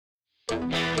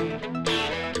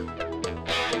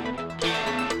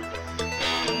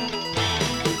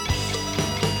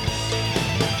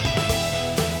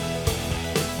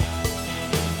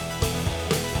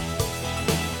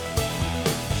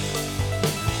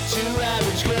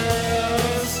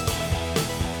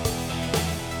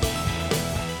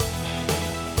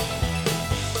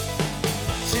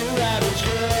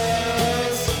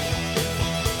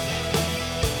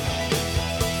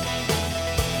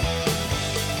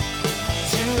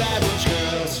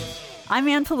I'm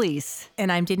Ann Police.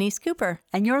 And I'm Denise Cooper.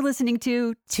 And you're listening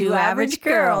to Two Average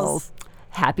Girls.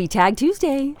 Happy Tag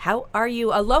Tuesday. How are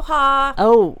you? Aloha.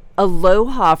 Oh,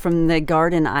 aloha from the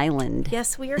Garden Island.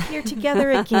 Yes, we are here together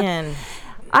again.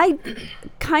 I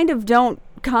kind of don't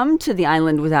come to the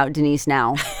island without Denise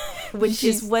now. Which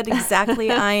is what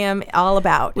exactly I am all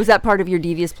about. Was that part of your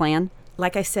devious plan?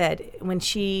 Like I said, when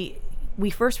we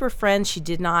first were friends, she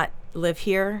did not live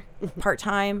here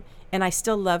part-time, and I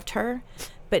still loved her.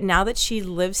 But now that she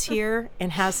lives here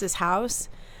and has this house,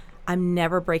 I'm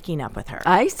never breaking up with her.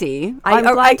 I see. I'm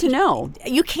glad to know.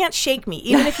 You can't shake me,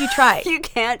 even if you try. You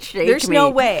can't shake me. There's no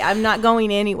way. I'm not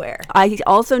going anywhere. I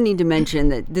also need to mention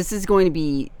that this is going to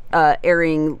be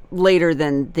airing later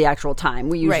than the actual time.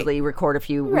 We usually record a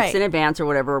few weeks in advance or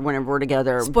whatever whenever we're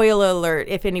together. Spoiler alert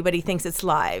if anybody thinks it's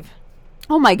live.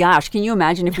 Oh my gosh. Can you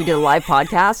imagine if we did a live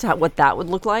podcast, what that would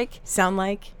look like? Sound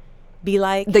like? Be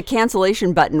like? The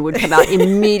cancellation button would come out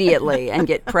immediately and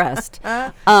get pressed.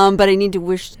 But I need to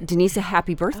wish Denise a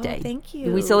happy birthday. Oh, thank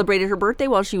you. We celebrated her birthday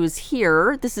while she was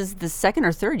here. This is the second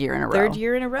or third year in a row. Third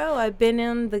year in a row. I've been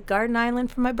in the Garden Island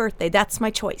for my birthday. That's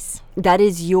my choice. That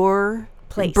is your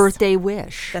place. Birthday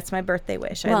wish. That's my birthday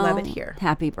wish. Well, I love it here.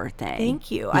 Happy birthday.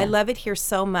 Thank you. Yeah. I love it here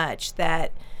so much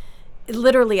that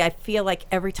literally I feel like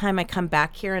every time I come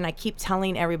back here, and I keep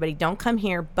telling everybody, don't come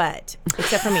here, but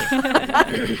except for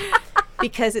me.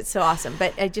 Because it's so awesome.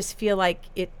 But I just feel like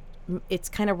it's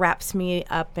kind of wraps me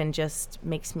up and just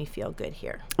makes me feel good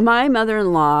here. My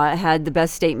mother-in-law had the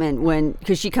best statement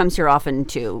because she comes here often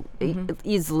too,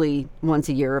 easily once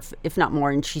a year, if not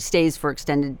more, and she stays for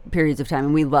extended periods of time,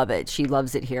 and we love it. She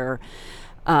loves it here.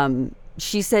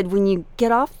 She said, when you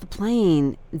get off the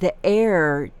plane, the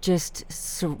air just,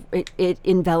 it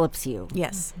envelops you.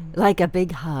 Yes. Like a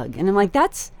big hug. And I'm like,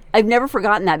 I've never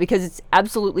forgotten that because it's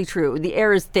absolutely true. The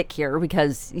air is thick here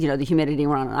because, the humidity,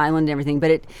 we're on an island and everything,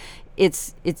 but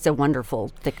it's a wonderful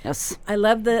thickness. I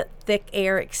love the thick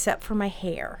air except for my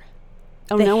hair.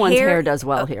 Oh, no one's hair does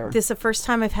well here. This is the first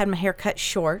time I've had my hair cut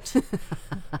short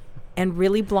and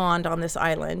really blonde on this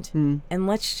island. And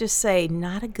let's just say,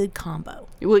 not a good combo.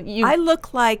 Well, I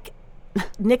look like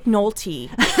Nick Nolte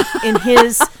in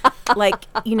his, his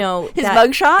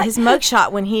mugshot? His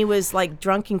mugshot when he was,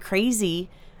 drunk and crazy.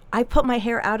 I put my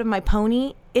hair out of my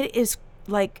pony. It is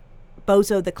like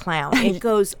Bozo the Clown. It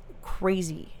goes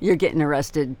crazy. You're getting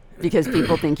arrested because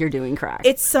people think you're doing crack.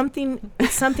 It's something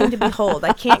to behold.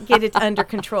 I can't get it under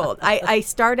control. I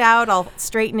start out, I'll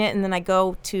straighten it, and then I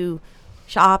go to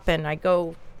shop and I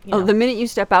go, the minute you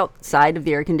step outside of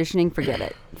the air conditioning, forget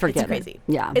it. It's crazy.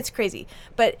 Yeah. It's crazy.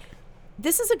 But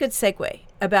this is a good segue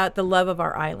about the love of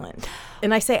our island.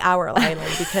 And I say our island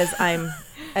because I'm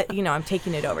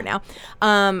taking it over now.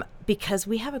 Because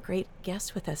we have a great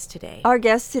guest with us today. Our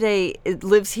guest today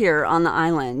lives here on the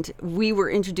island. We were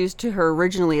introduced to her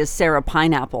originally as Sarah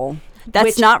Pineapple.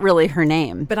 That's not really her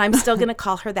name. But I'm still going to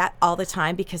call her that all the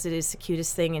time because it is the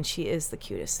cutest thing, and she is the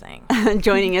cutest thing.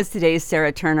 Joining us today is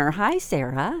Sarah Turner. Hi,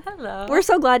 Sarah. Hello. We're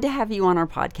so glad to have you on our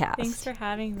podcast. Thanks for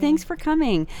having me. Thanks for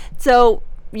coming. So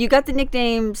you got the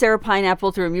nickname Sarah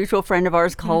Pineapple through a mutual friend of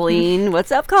ours, Colleen.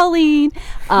 What's up, Colleen?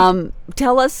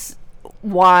 Tell us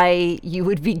why you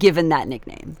would be given that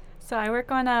nickname. So I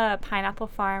work on a pineapple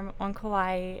farm on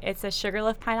Kauai. It's a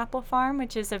sugarloaf pineapple farm,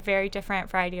 which is a very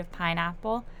different variety of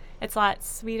pineapple. It's a lot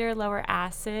sweeter, lower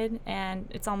acid, and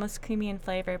it's almost creamy in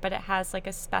flavor, but it has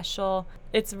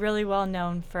it's really well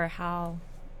known for how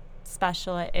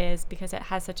special it is because it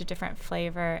has such a different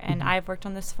flavor. And I've worked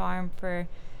on this farm for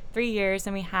 3 years,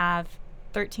 and we have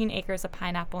 13 acres of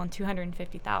pineapple and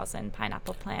 250,000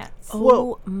 pineapple plants.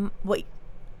 Oh, wait.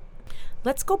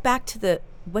 Let's go back to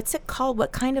what's it called?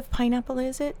 What kind of pineapple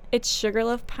is it? It's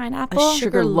sugarloaf pineapple. A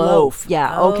sugar loaf.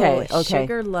 Yeah, okay.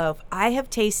 Sugar loaf. I have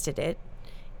tasted it.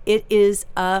 It is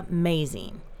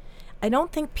amazing. I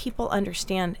don't think people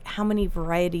understand how many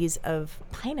varieties of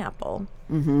pineapple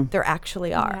there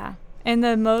actually are. Yeah. And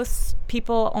the most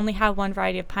people only have one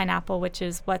variety of pineapple, which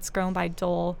is what's grown by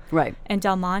Dole and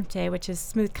Del Monte, which is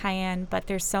smooth cayenne. But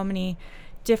there's so many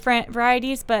different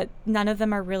varieties, but none of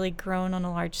them are really grown on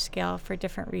a large scale for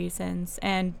different reasons.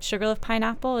 And sugarloaf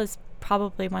pineapple is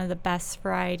probably one of the best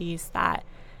varieties that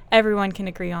everyone can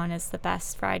agree on is the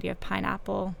best variety of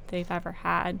pineapple they've ever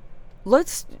had.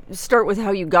 Let's start with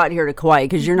how you got here to Kauai,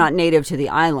 because you're not native to the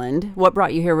island. What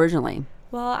brought you here originally?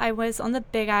 Well, I was on the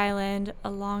Big Island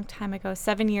a long time ago.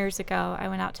 7 years ago, I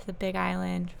went out to the Big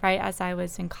Island right as I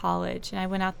was in college. And I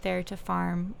went out there to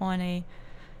farm on a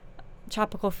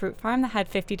tropical fruit farm that had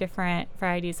 50 different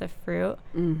varieties of fruit.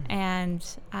 And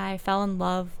I fell in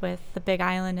love with the Big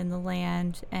Island and the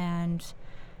land. And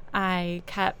I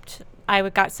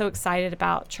got so excited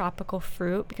about tropical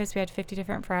fruit because we had 50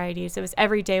 different varieties. It was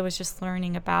every day was just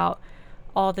learning about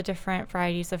all the different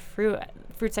varieties of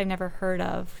fruits I've never heard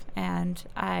of. And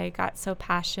I got so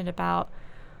passionate about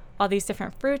all these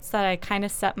different fruits that I kind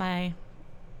of set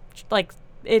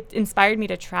it inspired me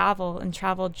to travel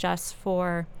just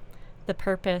for the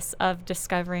purpose of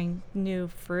discovering new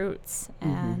fruits.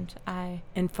 And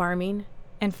farming.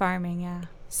 And farming, yeah.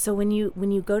 So when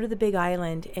you go to the Big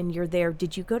Island and you're there,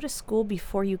 did you go to school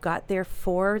before you got there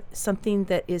for something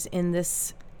that is in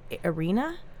this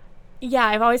arena? Yeah,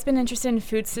 I've always been interested in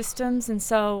food systems. And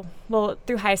so,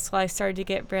 through high school, I started to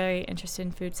get very interested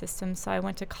in food systems. So I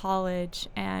went to college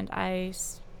and I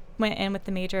went in with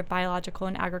the major of biological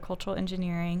and agricultural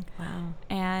engineering. Wow.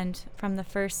 And from the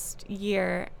first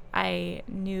year, I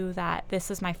knew that this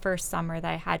was my first summer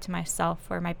that I had to myself,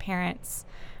 where my parents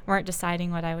weren't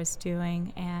deciding what I was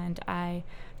doing. And I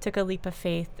took a leap of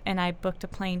faith and I booked a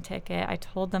plane ticket. I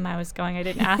told them I was going. I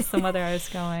didn't ask them whether I was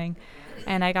going.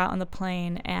 And I got on the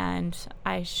plane and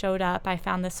I showed up. I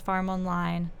found this farm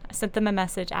online. I sent them a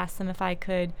message, asked them if I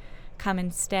could come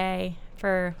and stay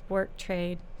for work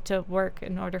trade, to work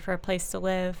in order for a place to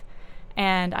live.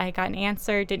 And I got an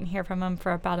answer, didn't hear from them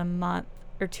for about a month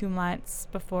or 2 months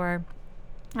before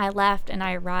I left. And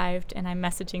I arrived and I'm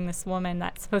messaging this woman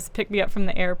that's supposed to pick me up from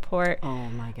the airport. Oh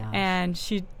my gosh. And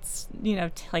she's,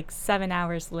 7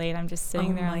 hours late. I'm just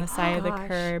sitting there on the side of the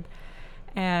curb.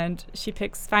 And she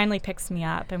finally picks me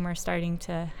up, and we're starting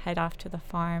to head off to the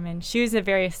farm. And she was a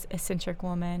very eccentric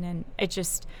woman, and it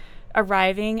just,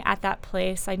 arriving at that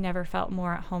place, I never felt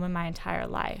more at home in my entire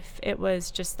life. It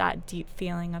was just that deep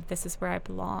feeling of this is where I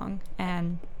belong.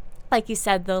 And like you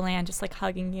said, the land just like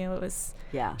hugging you. It was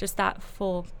just that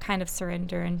full kind of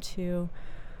surrender into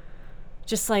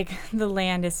just like the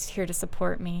land is here to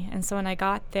support me. And so when I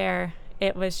got there,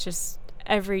 it was just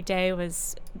every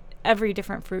every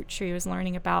different fruit tree was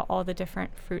learning about all the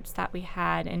different fruits that we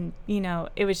had. And,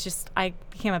 it was just, I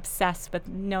became obsessed with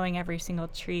knowing every single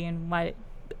tree and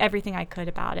everything I could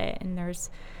about it. And there's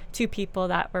 2 people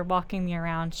that were walking me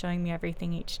around, showing me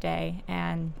everything each day.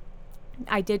 And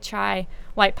I did try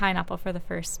white pineapple for the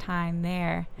first time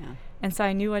there. Yeah. And so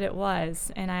I knew what it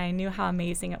was, and I knew how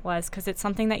amazing it was, because it's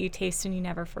something that you taste and you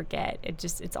never forget.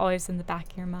 It's always in the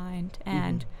back of your mind.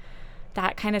 And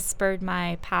that kind of spurred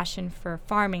my passion for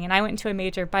farming. And I went into a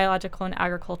major biological and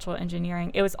agricultural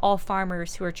engineering. It was all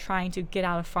farmers who were trying to get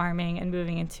out of farming and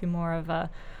moving into more of a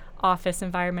office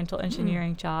environmental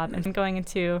engineering job, and going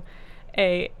into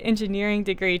a engineering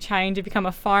degree trying to become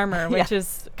a farmer, which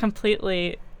is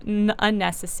completely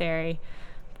unnecessary.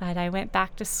 But I went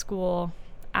back to school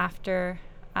after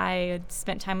I had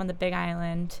spent time on the Big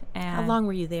Island. And how long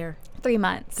were you there? 3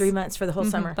 months. 3 months for the whole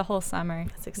summer? The whole summer.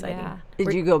 That's exciting. Yeah.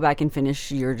 Did you go back and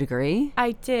finish your degree?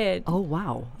 I did. Oh,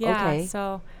 wow. Yeah, okay.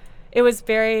 So it was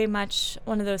very much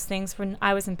one of those things. When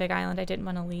I was in Big Island, I didn't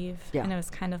want to leave. Yeah. And it was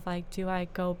kind of like, do I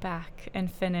go back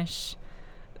and finish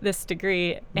this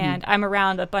degree? And I'm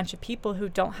around a bunch of people who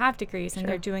don't have degrees, and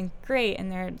they're doing great,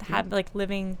 and they're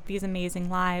living these amazing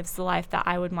lives, the life that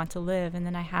I would want to live. And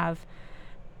then I have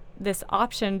this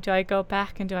option: do I go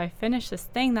back and do I finish this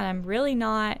thing that I'm really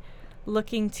not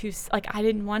looking to, I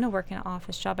didn't want to work in an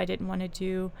office job. I didn't want to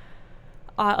do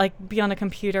be on a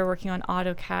computer working on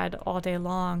AutoCAD all day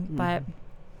long. But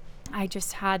I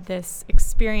just had this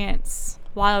experience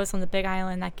while I was on the Big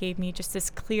Island that gave me just this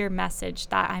clear message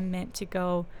that I meant to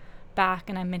go back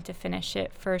and I meant to finish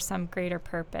it for some greater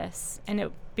purpose. And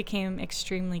it became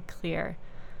extremely clear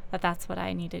that that's what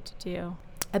I needed to do.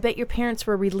 I bet your parents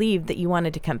were relieved that you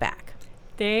wanted to come back.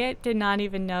 They did not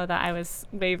even know that I was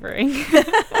wavering.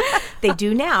 They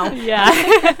do now.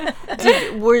 Yeah.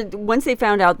 Once they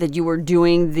found out that you were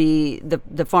doing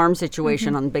the farm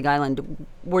situation on the Big Island,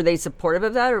 were they supportive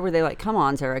of that, or were they like, come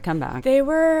on, Sarah, come back? They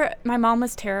were. My mom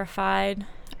was terrified.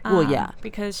 Well, yeah.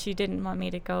 Because she didn't want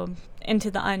me to go into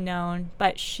the unknown,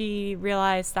 but she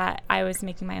realized that I was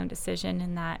making my own decision,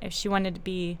 and that if she wanted to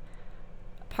be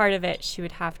part of it, she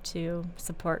would have to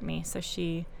support me. So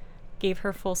she gave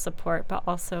her full support, but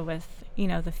also with,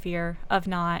 the fear of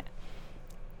not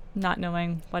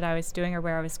knowing what I was doing or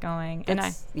where I was going.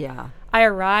 I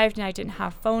arrived and I didn't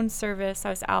have phone service. I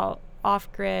was out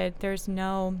off grid. There's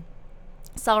no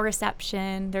cell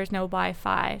reception. There's no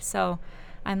Wi-Fi. So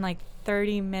I'm like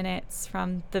 30 minutes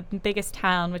from the biggest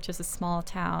town, which is a small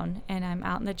town, and I'm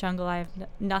out in the jungle. I have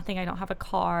nothing. I don't have a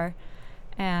car.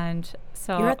 And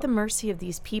so you're at the mercy of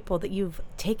these people that you've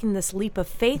taken this leap of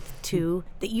faith to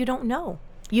that you don't know.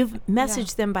 You've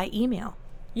messaged them by email.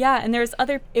 Yeah, and there's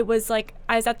it was like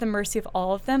I was at the mercy of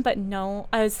all of them, but no,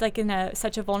 I was like in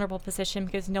such a vulnerable position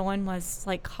because no one was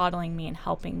like coddling me and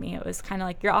helping me. It was kind of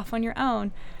like, you're off on your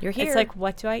own. You're here. It's like,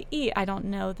 what do I eat? I don't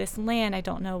know this land. I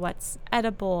don't know what's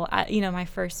edible. My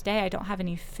first day, I don't have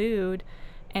any food,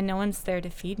 and no one's there to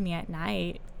feed me at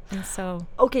night. And so,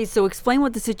 okay, so explain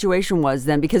what the situation was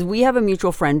then, because we have a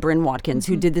mutual friend, Bryn Watkins,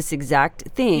 who did this exact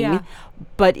thing,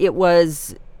 but it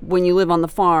was when you live on the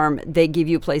farm, they give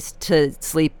you a place to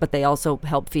sleep, but they also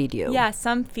help feed you. Yeah,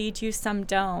 some feed you, some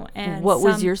don't. And what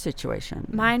was your situation?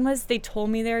 Mine was they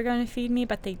told me they were going to feed me,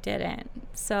 but they didn't.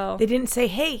 So they didn't say,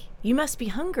 hey, you must be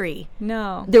hungry.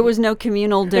 No. There was no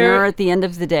communal dinner at the end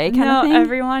of the day kind of thing? No,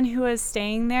 everyone who was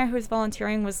staying there, who was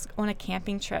volunteering, was on a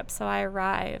camping trip. So I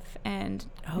arrive, and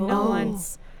no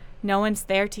one's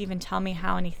there to even tell me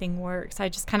how anything works. I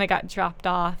just kind of got dropped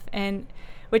off, and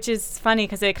which is funny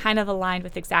because it kind of aligned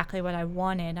with exactly what I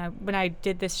wanted. When I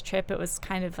did this trip, it was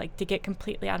kind of like to get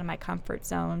completely out of my comfort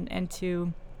zone and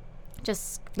to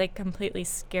just like completely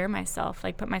scare myself,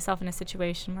 like put myself in a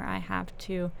situation where I have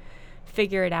to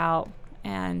figure it out.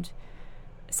 And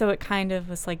so it kind of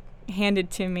was like handed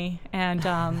to me. And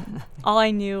all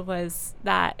I knew was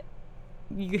that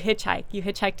you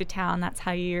hitchhike to town. That's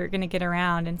how you're going to get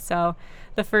around. And so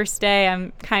the first day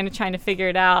I'm kind of trying to figure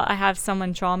it out. I have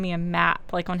someone draw me a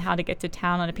map like on how to get to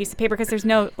town on a piece of paper because there's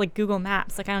no like Google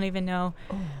Maps. Like I don't even know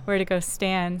where to go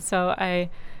stand. So I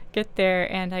get there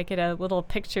and I get a little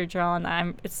picture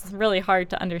drawn. It's really hard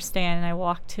to understand. And I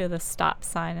walk to the stop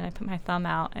sign and I put my thumb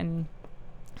out, and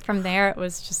from there it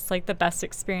was just like the best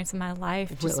experience of my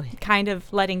life. Really? Just kind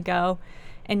of letting go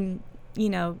and,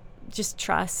 just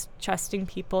trusting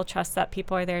people, trust that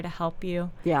people are there to help you.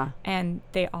 Yeah. And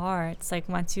they are. It's like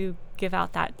once you give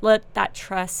out let that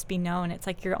trust be known, it's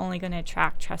like you're only going to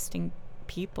attract trusting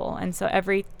people. And so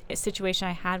every situation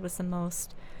I had was the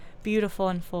most beautiful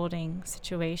unfolding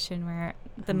situation where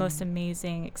the most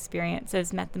amazing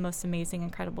experiences met the most amazing,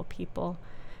 incredible people.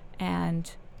 And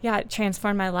yeah, it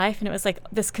transformed my life. And it was like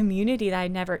this community that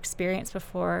I'd never experienced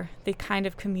before. The kind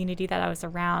of community that I was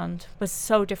around was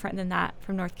so different than that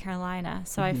from North Carolina.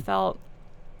 So I felt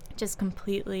just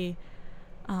completely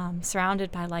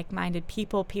surrounded by like-minded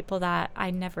people that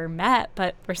I never met,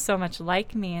 but were so much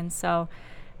like me. And so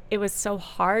it was so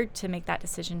hard to make that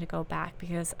decision to go back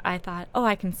because I thought,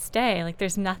 I can stay. Like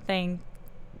there's nothing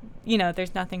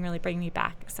really bringing me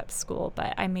back except school.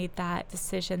 But I made that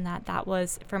decision that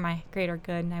was for my greater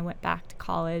good, and I went back to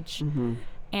college.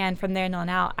 And from there on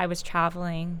out, I was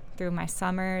traveling through my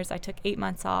summers. I took 8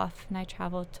 months off, and I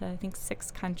traveled to, I think,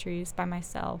 6 countries by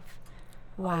myself.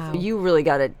 Wow. So you really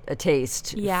got a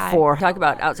taste Yeah, for, talk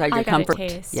about outside your comfort. I got a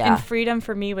taste. Yeah. And freedom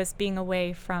for me was being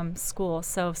away from school.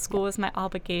 So school was my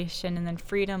obligation, and then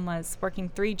freedom was working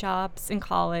 3 jobs in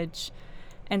college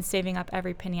and saving up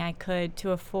every penny I could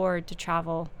to afford to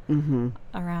travel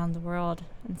around the world.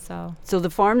 And so the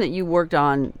farm that you worked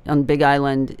on Big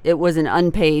Island, it was an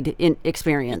unpaid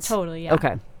experience. Totally,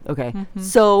 yeah. Okay.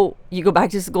 So you go back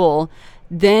to school.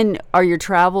 Then are your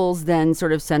travels then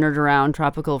sort of centered around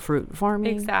tropical fruit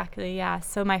farming? Exactly, yeah.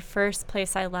 So my first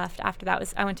place I left after that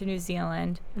was I went to New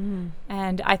Zealand,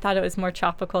 and I thought it was more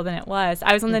tropical than it was.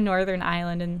 I was on the northern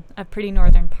island in a pretty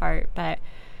northern part, but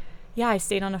yeah, I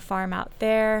stayed on a farm out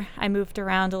there. I moved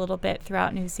around a little bit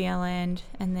throughout New Zealand,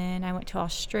 and then I went to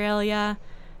Australia,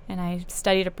 and I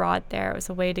studied abroad there. It was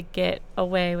a way to get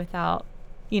away without,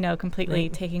 completely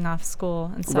taking off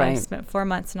school. And so I spent 4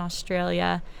 months in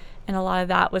Australia, and a lot of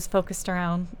that was focused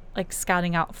around like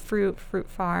scouting out fruit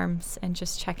farms and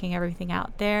just checking everything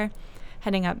out there,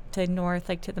 heading up to north,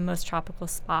 like to the most tropical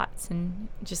spots, and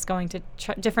just going to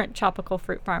different tropical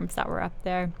fruit farms that were up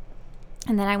there.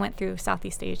 And then I went through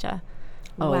Southeast Asia.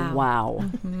 Oh, wow.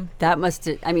 That must,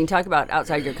 talk about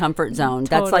outside your comfort zone.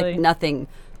 That's like nothing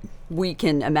we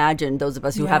can imagine, those of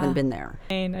us who haven't been there.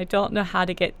 And I don't know how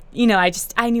to get,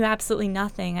 I knew absolutely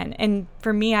nothing. And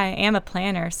for me, I am a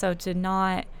planner. So to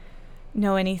not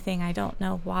know anything, I don't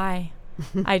know why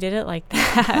I did it like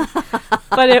that.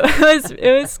 But it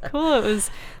was cool. It was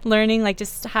learning, like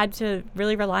just had to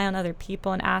really rely on other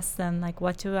people and ask them, like,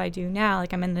 what do I do now?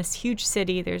 Like I'm in this huge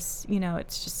city. There's,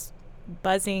 it's just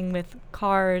buzzing with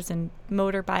cars and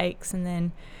motorbikes, and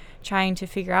then trying to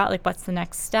figure out like what's the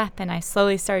next step. And I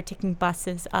slowly started taking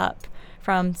buses up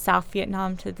from South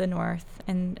Vietnam to the north,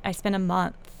 and I spent a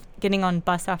month getting on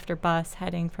bus after bus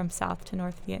heading from South to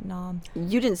North Vietnam.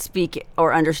 You didn't speak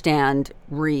or understand,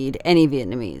 read any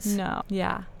Vietnamese. No.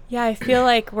 Yeah. Yeah, I feel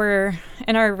like we're,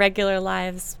 in our regular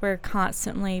lives, we're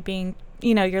constantly being,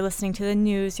 you're listening to the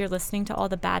news, you're listening to all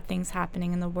the bad things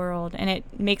happening in the world, and it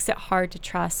makes it hard to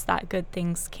trust that good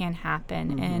things can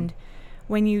happen. And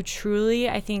when you truly,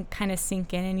 I think, kind of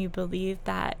sink in and you believe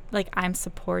that, like, I'm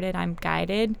supported, I'm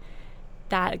guided,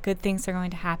 that good things are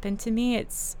going to happen to me,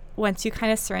 it's once you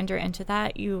kind of surrender into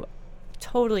that, you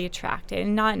totally attract it,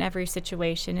 and not in every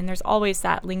situation. And there's always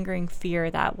that lingering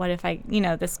fear that what if I,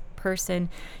 this person,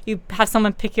 you have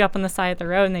someone pick you up on the side of the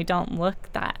road and they don't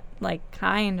look that like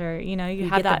kind, or you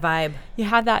have get that the vibe. You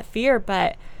have that fear,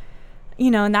 but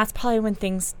and that's probably when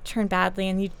things turn badly,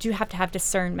 and you do have to have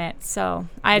discernment. So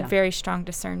I had very strong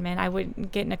discernment. I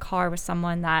wouldn't get in a car with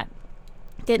someone that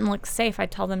didn't look safe.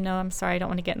 I'd tell them, no, I'm sorry, I don't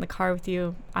want to get in the car with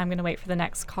you. I'm going to wait for the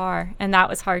next car. And that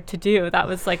was hard to do. That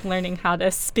was like learning how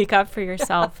to speak up for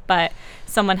yourself. But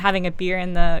someone having a beer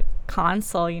in the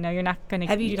console, you're not going to.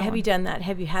 Have you done that?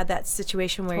 Have you had that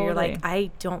situation where you're like,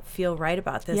 I don't feel right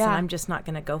about this, and I'm just not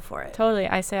going to go for it? Totally.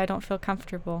 I say I don't feel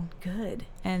comfortable. Good.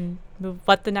 And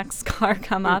let the next car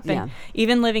come up. And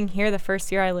even living here, the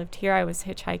first year I lived here, I was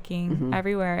hitchhiking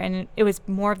everywhere. And it was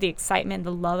more of the excitement,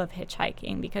 the love of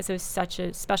hitchhiking, because it was such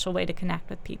a special way to connect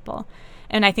with people.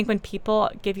 And I think when people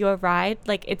give you a ride,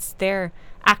 like, it's their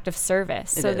act of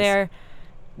service. So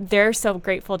they're so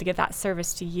grateful to give that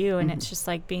service to you. And it's just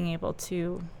like being able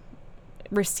to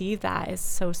receive that is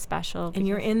so special. And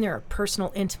you're in their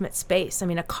personal, intimate space. I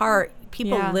mean, a car,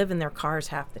 people live in their cars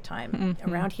half the time.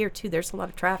 Around here, too, there's a lot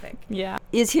of traffic. Yeah.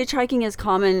 Is hitchhiking as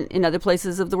common in other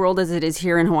places of the world as it is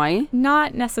here in Hawaii?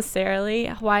 Not necessarily.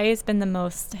 Hawaii has been the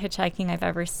most hitchhiking I've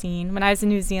ever seen. When I was in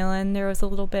New Zealand, there was a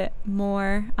little bit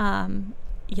more.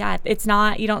 It's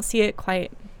not, you don't see it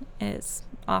quite as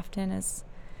often as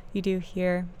you do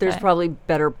here. There's probably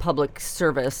better public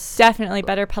service. Definitely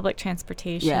better public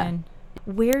transportation. Yeah.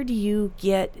 Where do you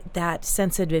get that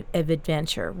sense of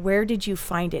adventure? Where did you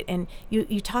find it? And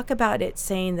you talk about it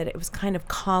saying that it was kind of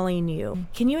calling you.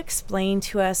 Can you explain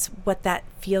to us what that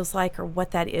feels like or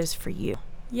what that is for you?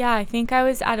 Yeah, I think I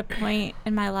was at a point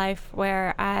in my life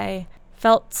where I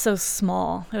felt so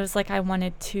small. It was like I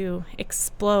wanted to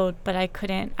explode, but I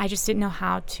couldn't. I just didn't know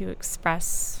how to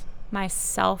express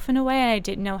myself in a way, and I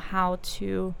didn't know how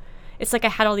to. It's like I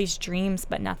had all these dreams,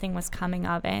 but nothing was coming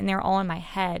of it, and they were all in my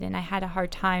head, and I had a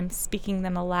hard time speaking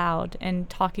them aloud and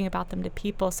talking about them to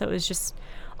people, so it was just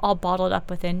all bottled up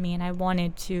within me, and I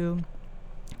wanted to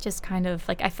just kind of,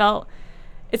 like, I felt,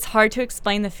 it's hard to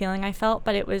explain the feeling I felt,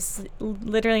 but it was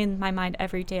literally in my mind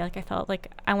every day. Like, I felt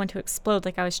like I wanted to explode,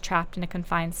 like I was trapped in a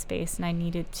confined space, and I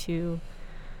needed to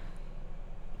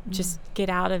just get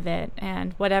out of it,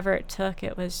 and whatever it took,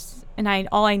 it was, and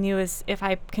all I knew is if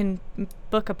I can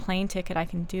book a plane ticket, I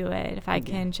can do it. If I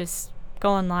can just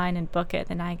go online and book it,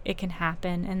 then it can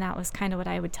happen. And that was kind of what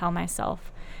I would tell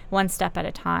myself, one step at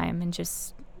a time, and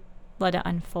just let it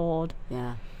unfold.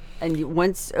 Yeah. And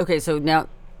so now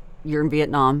you're in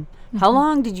Vietnam. How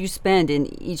long did you spend in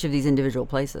each of these individual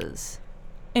places?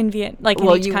 In each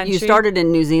country? You started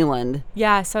in New Zealand.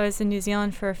 Yeah, so I was in New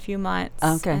Zealand for a few months.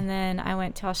 Okay. And then I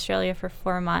went to Australia for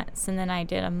 4 months. And then I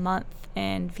did a month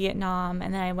in Vietnam.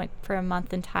 And then I went for a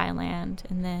month in Thailand.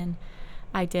 And then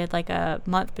I did like a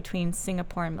month between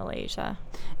Singapore and Malaysia.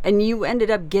 And you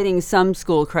ended up getting some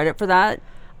school credit for that?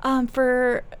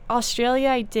 For Australia,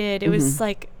 I did. It was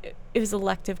like, it was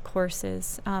elective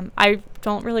courses. I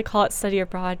don't really call it study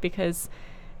abroad because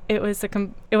it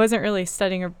wasn't really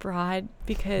studying abroad,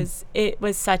 because it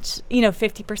was such,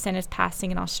 50% is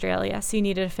passing in Australia. So you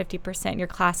needed a 50% in your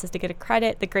classes to get a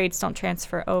credit. The grades don't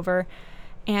transfer over.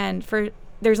 And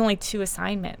there's only 2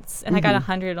 assignments, and I got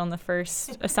 100 on the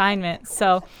first assignment.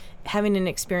 So having an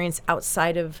experience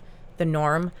outside of the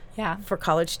norm for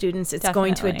college students, it's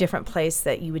going to a different place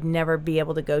that you would never be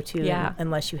able to go to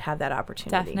unless you have that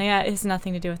opportunity. Definitely. Yeah, it has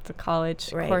nothing to do with the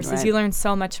college courses. Right. You learn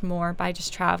so much more by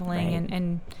just traveling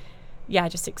and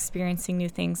just experiencing new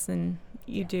things than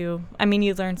you do. I mean,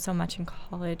 you learn so much in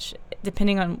college,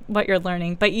 depending on what you're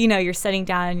learning. But, you're sitting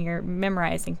down and you're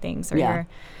memorizing things, or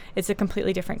it's a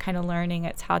completely different kind of learning.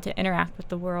 It's how to interact with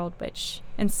the world, which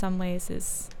in some ways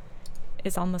is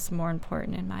almost more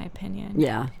important, in my opinion.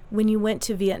 Yeah. When you went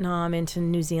to Vietnam and to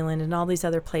New Zealand and all these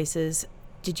other places,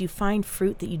 did you find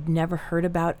fruit that you'd never heard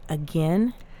about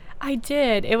again? I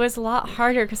did. It was a lot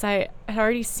harder because I had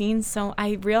already seen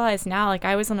I realize now, like,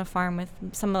 I was on a farm with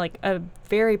a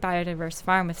very biodiverse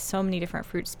farm with so many different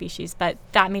fruit species, but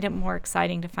that made it more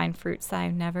exciting to find fruits that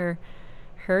I've never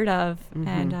heard of.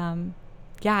 And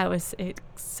yeah, it's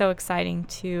so exciting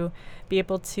to be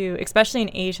able to, especially in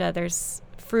Asia, there's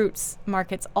fruits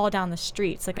markets all down the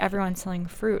streets. Like everyone's selling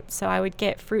fruit. So I would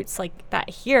get fruits like that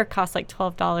here cost like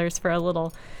 $12 for a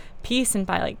little piece and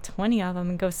buy like 20 of them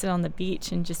and go sit on the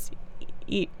beach and just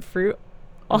eat fruit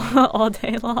all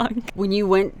day long. When you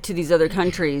went to these other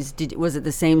countries, was it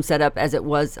the same setup as it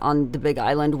was on the Big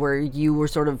Island where you were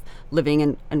sort of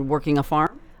living and working a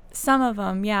farm? Some of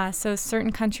them, yeah. So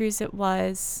certain countries it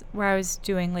was where I was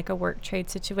doing like a work trade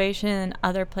situation, and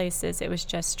other places it was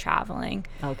just traveling.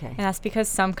 Okay. And that's because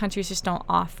some countries just don't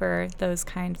offer those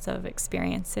kinds of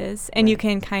experiences. And you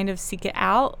can kind of seek it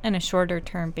out in a shorter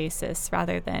term basis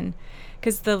rather than,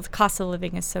 because the cost of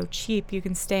living is so cheap, you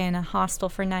can stay in a hostel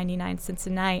for 99 cents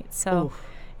a night. So Oof.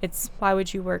 it's, why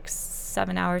would you work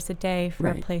 7 hours a day for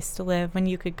a place to live when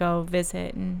you could go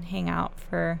visit and hang out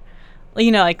for,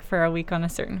 like for a week on a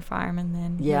certain farm and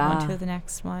then move on to the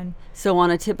next one. So on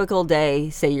a typical day,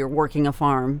 say you're working a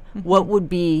farm, what would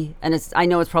be, and I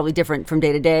know it's probably different from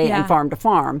day to day and farm to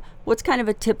farm, what's kind of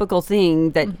a typical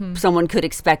thing that someone could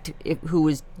expect who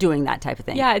was doing that type of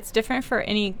thing? Yeah, it's different for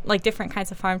any, like different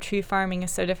kinds of farm. Tree farming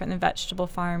is so different than vegetable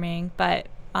farming, but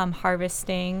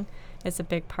harvesting is a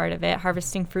big part of it.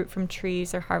 Harvesting fruit from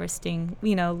trees or harvesting,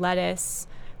 lettuce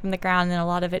from the ground, and then a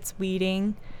lot of it's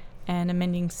weeding and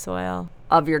amending soil.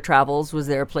 Of your travels, was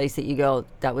there a place that you go,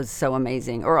 that was so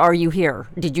amazing? Or are you here?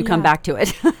 Did you come back to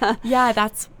it? Yeah,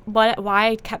 that's why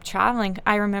I kept traveling.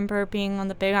 I remember being on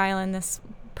the Big Island. This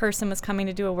person was coming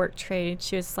to do a work trade.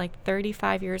 She was like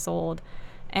 35 years old.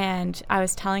 And I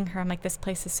was telling her, I'm like, this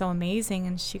place is so amazing.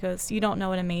 And she goes, you don't know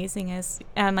what amazing is.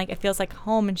 And I'm like, it feels like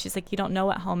home. And she's like, you don't know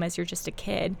what home is. You're just a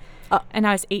kid. And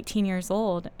I was 18 years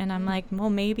old. And I'm like, well,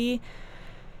 maybe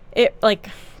it like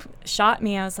shot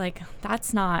me. I was like,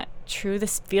 that's not true.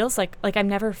 This feels like I've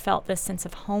never felt this sense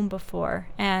of home before.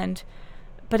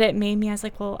 But it made me, I was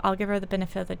like, well, I'll give her the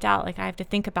benefit of the doubt. Like, I have to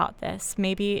think about this.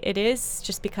 Maybe it is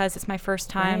just because it's my first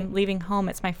time leaving home.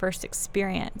 It's my first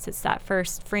experience. It's that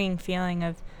first freeing feeling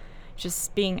of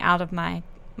just being out of my,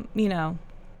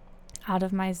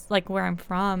 like where I'm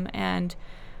from. And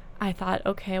I thought,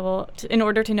 okay, well, in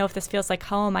order to know if this feels like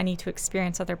home, I need to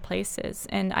experience other places.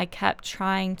 And I kept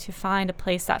trying to find a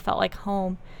place that felt like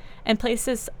home. And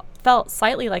places felt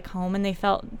slightly like home, and they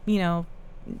felt,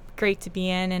 great to be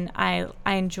in. And I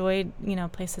enjoyed,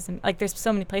 places. Like, there's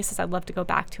so many places I'd love to go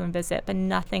back to and visit, but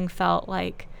nothing felt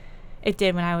like it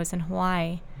did when I was in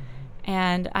Hawaii.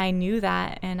 And I knew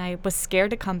that, and I was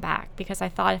scared to come back because I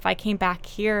thought if I came back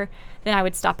here, then I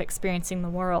would stop experiencing the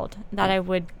world, that I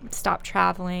would stop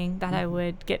traveling, that I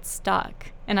would get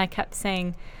stuck. And I kept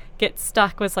saying, get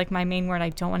stuck was like my main word. I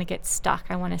don't want to get stuck.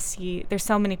 I want to see, there's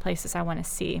so many places I want to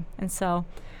see. And so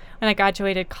when I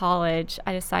graduated college,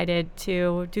 I decided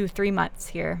to do 3 months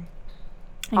here.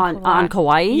 On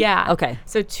Kauai? Yeah. Okay.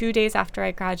 So 2 days after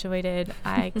I graduated,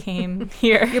 I came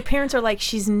here. Your parents are like,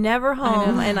 she's never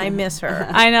home, and I miss her.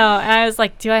 I know. And I was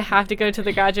like, do I have to go to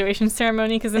the graduation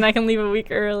ceremony? Because then I can leave a week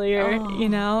earlier,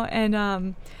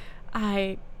 And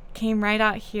I came right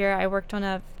out here. I worked on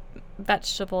a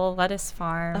vegetable lettuce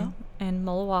farm in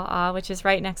Moloa'a, which is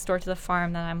right next door to the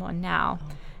farm that I'm on now.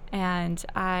 And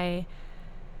I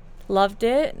loved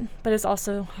it, but it's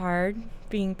also hard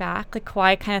being back. Like,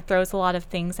 Kauai kind of throws a lot of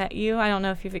things at you. I don't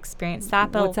know if you've experienced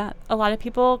that, but what's that? A lot of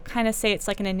people kind of say it's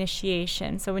like an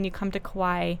initiation. So when you come to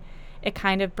Kauai, it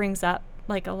kind of brings up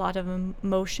like a lot of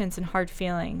emotions and hard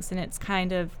feelings, and it's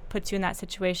kind of puts you in that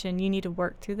situation. You need to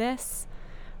work through this,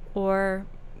 or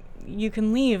you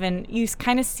can leave. And you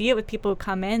kind of see it with people who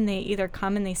come in. They either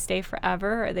come and they stay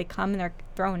forever, or they come and they're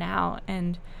thrown out.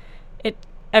 And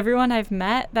everyone I've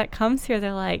met that comes here,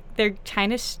 they're trying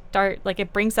to start, like,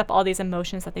 it brings up all these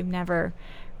emotions that they've never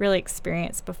really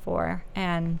experienced before.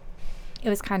 And it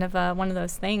was kind of one of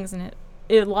those things. And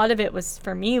a lot of it was,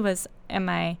 for me, was,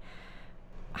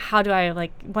 how do I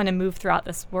want to move throughout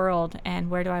this world, and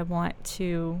where do I want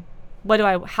to,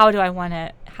 how do I want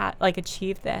to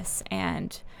achieve this?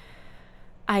 And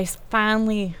I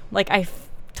finally, I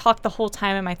talked the whole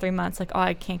time in my 3 months,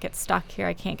 I can't get stuck here.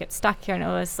 And it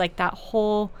was like that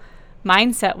whole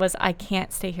mindset was, I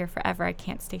can't stay here forever.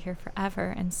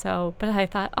 And so, but I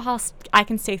thought, I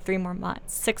can stay 3 more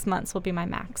months. 6 months will be my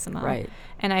maximum. Right.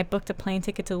 And I booked a plane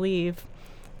ticket to leave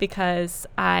because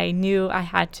I knew I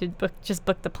had to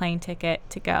book the plane ticket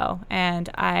to go. And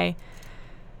I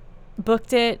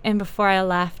booked it, and before I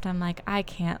left, I'm like, I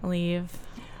can't leave.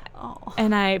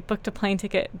 And I booked a plane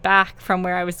ticket back from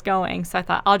where I was going. So I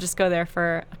thought, I'll just go there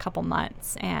for a couple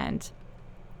months, and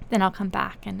then I'll come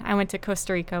back. And I went to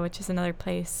Costa Rica, which is another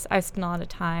place. I spent a lot of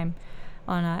time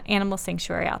on an animal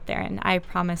sanctuary out there, and I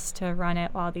promised to run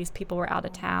it while these people were out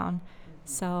of town.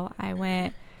 So I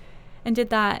went and did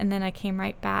that, and then I came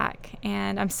right back.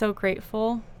 And I'm so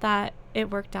grateful that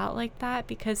it worked out like that,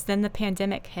 because then the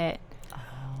pandemic hit.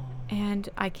 And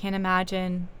I can't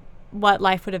imagine what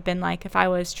life would have been like if I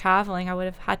was traveling. I would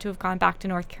have had to have gone back to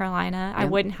North Carolina. I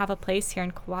wouldn't have a place here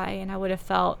in Kauai, and it would have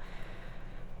felt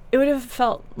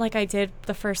like I did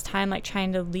the first time, like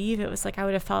trying to leave. It was like I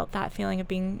would have felt that feeling of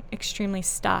being extremely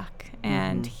stuck.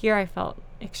 And here I felt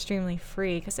extremely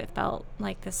free, because it felt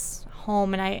like this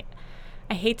home. And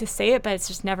I hate to say it, but it's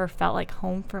just never felt like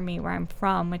home for me where I'm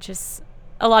from, which is,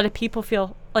 a lot of people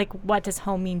feel like, what does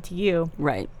home mean to you?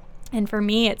 Right. And for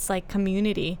me, it's like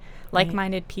community,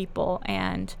 like-minded people.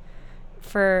 And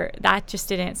for that just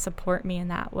didn't support me in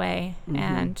that way.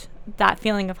 And that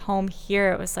feeling of home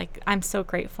here, it was like, I'm so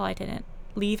grateful I didn't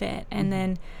leave it. And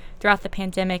then throughout the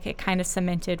pandemic, it kind of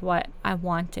cemented what I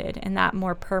wanted, and that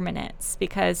more permanence,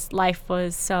 because life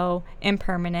was so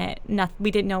impermanent.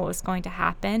 We didn't know what was going to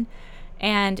happen.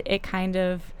 And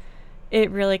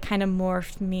it really kind of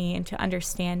morphed me into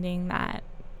understanding that,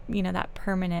 that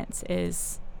permanence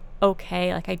is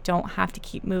okay. Like, I don't have to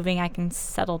keep moving. I can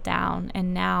settle down.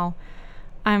 And now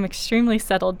I'm extremely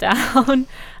settled down.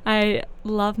 I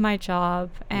love my job,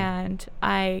 and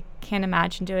I can't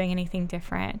imagine doing anything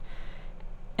different.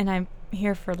 And I'm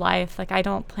here for life. Like, I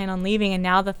don't plan on leaving. And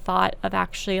now the thought of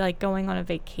actually like going on a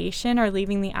vacation or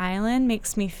leaving the island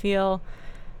makes me feel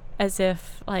as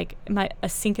if like a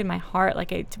sink in my heart.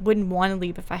 Like, I wouldn't want to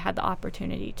leave if I had the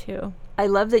opportunity to. I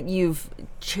love that you've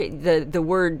the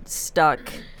word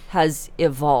stuck has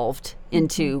evolved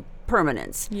into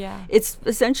permanence. Yeah. It's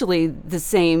essentially the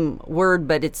same word,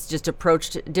 but it's just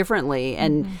approached differently.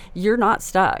 And you're not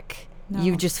stuck. No.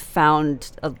 You've just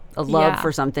found a love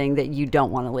for something that you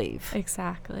don't want to leave.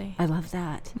 Exactly. I love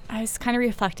that. I was kind of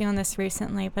reflecting on this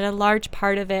recently, but a large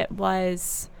part of it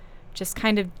was just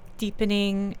kind of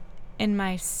deepening in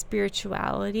my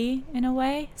spirituality in a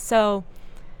way. So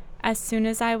as soon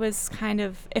as I was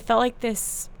it felt like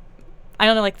this, I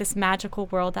don't know, like this magical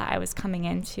world that I was coming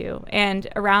into. And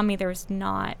around me, there was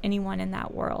not anyone in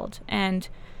that world. And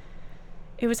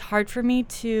it was hard for me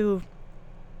to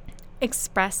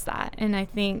express that. And I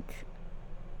think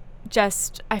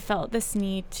I felt this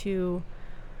need to,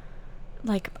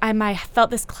 I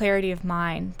felt this clarity of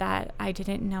mind that I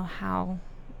didn't know how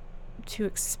to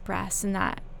express in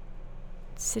that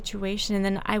situation. And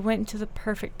then I went into the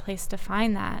perfect place to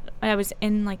find that. I was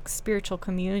in spiritual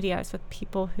community. I was with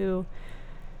people who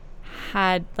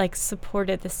had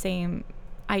supported the same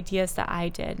ideas that I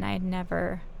did, and I had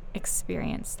never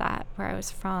experienced that where I was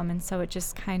from. And so it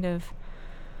just kind of,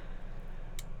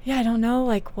 I don't know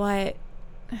what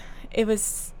it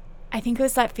was. I think it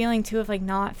was that feeling too of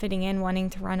not fitting in, wanting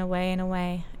to run away in a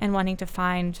way, and wanting to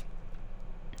find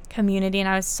community. And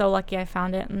I was so lucky I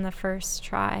found it in the first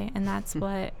try, and that's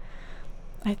what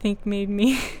I think made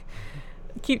me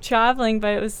keep traveling.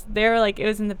 But it was there, it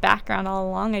was in the background all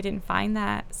along. I didn't find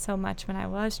that so much when I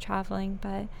was traveling,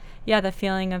 but the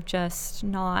feeling of just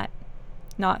not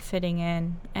fitting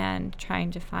in and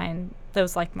trying to find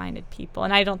those like-minded people.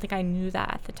 And I don't think I knew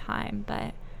that at the time,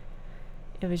 but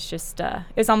it was just it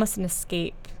was almost an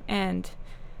escape. And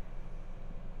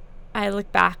I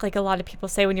look back, a lot of people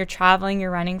say when you're traveling,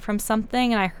 you're running from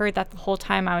something. And I heard that the whole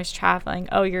time I was traveling,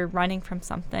 oh, you're running from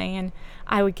something. And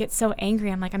I would get so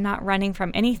angry. I'm like, I'm not running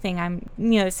from anything. I'm,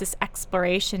 it's this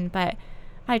exploration. But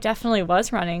I definitely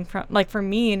was running from, for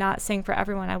me, not saying for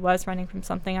everyone, I was running from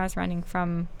something. I was running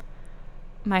from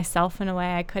myself in a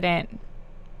way. I couldn't.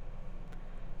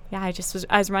 I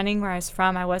was running where I was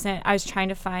from. I was trying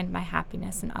to find my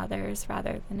happiness in others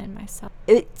rather than in myself.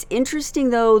 It's interesting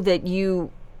though that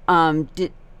you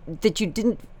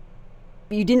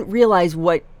you didn't realize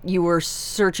what you were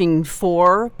searching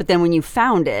for, but then when you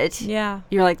found it,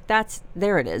 you're like,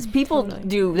 there it is. People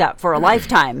do that for a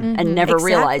lifetime and never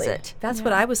realize it. That's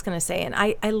what I was going to say. And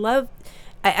I love,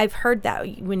 I've heard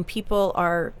that when people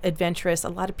are adventurous, a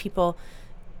lot of people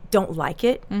don't like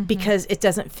it because it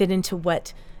doesn't fit into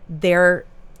what their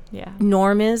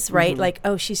norm is, right?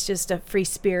 Oh, she's just a free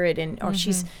spirit, or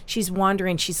she's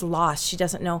wandering, she's lost, she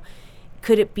doesn't know.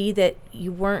 Could it be that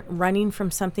you weren't running from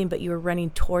something, but you were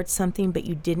running towards something, but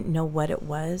you didn't know what it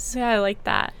was? Yeah, I like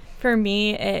that. For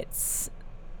me, it's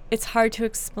hard to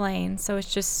explain. So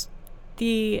it's just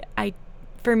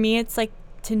for me, it's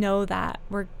to know that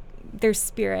there's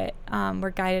spirit. We're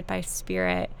guided by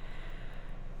spirit.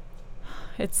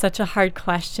 It's such a hard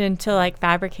question to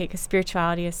fabricate, because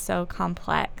spirituality is so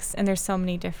complex and there's so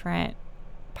many different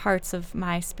parts of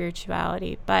my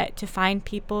spirituality. But to find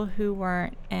people who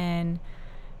were in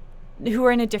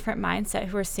a different mindset,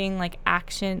 who are seeing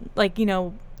action,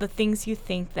 the things you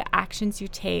think, the actions you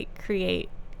take create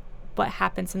what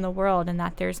happens in the world, and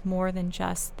that there's more than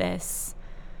just this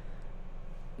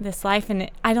life. And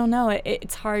I don't know,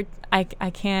 it's hard. I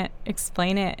can't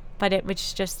explain it, but it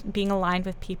was just being aligned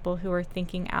with people who were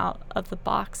thinking out of the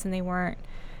box, and they weren't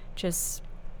just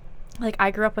like,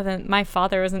 I grew up with my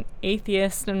father was an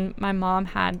atheist, and my mom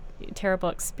had a terrible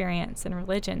experience in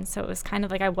religion. So it was kind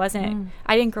of like I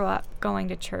didn't grow up going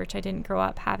to church. I didn't grow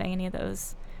up having any of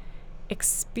those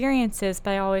experiences,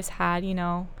 but I always had,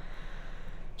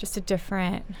 just a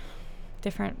different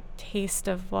taste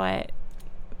of what,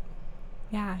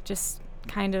 just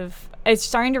kind of, it's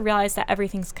starting to realize that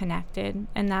everything's connected,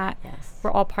 and that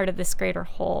we're all part of this greater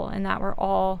whole, and that we're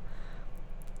all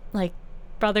like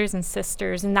brothers and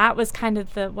sisters. And that was kind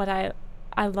of what I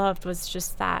loved, was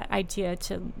just that idea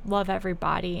to love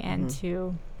everybody and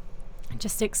to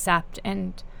just accept,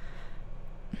 and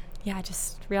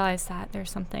just realize that there's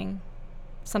something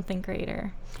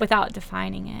greater without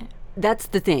defining it. That's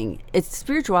the thing.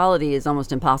 Spirituality is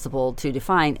almost impossible to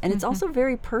define, and it's also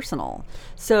very personal.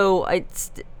 So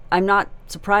I'm not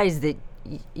surprised that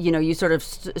you sort of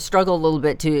struggle a little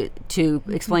bit to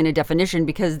explain a definition,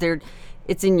 because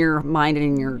it's in your mind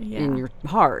and in your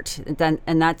heart.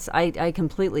 And that's I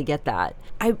completely get that.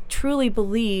 I truly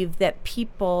believe that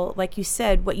people, like you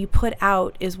said, what you put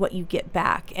out is what you get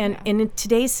back. And in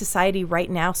today's society right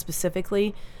now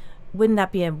specifically, wouldn't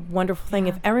that be a wonderful thing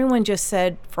if everyone just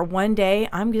said, for one day,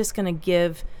 I'm just going to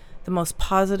give I'm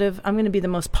going to be the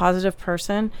most positive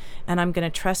person, and I'm going to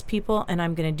trust people, and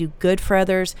I'm going to do good for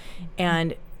others,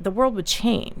 and the world would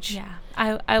change. Yeah,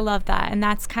 I love that. And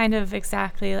that's kind of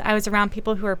exactly, I was around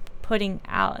people who are putting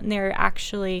out, and they're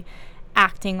actually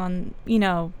acting on,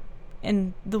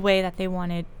 in the way that they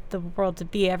wanted the world to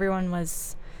be. Everyone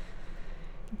was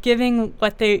giving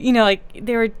what they,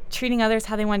 they were treating others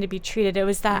how they wanted to be treated. It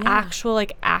was that actual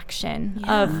action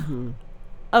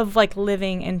of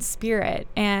living in spirit.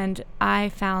 And I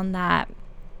found that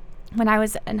when I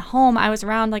was in home, I was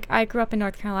around, I grew up in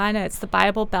North Carolina. It's the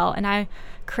Bible Belt, and I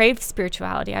craved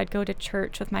spirituality. I'd go to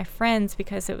church with my friends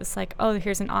because it was oh,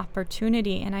 here's an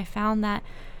opportunity. And I found that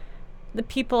the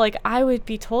people, I would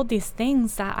be told these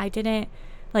things that I didn't,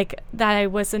 that I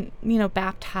wasn't,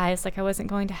 baptized, I wasn't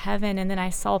going to heaven. And then I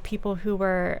saw people who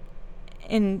were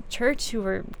in church who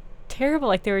were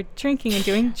terrible, they were drinking and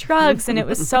doing drugs, and it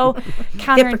was so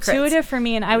counterintuitive for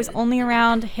me. And I was only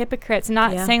around hypocrites,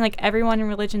 not saying everyone in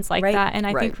religion's that. And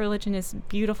I think religion is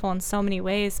beautiful in so many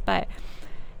ways, but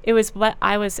it was what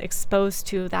I was exposed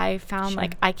to that I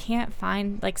found I can't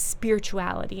find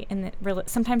spirituality in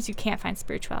sometimes you can't find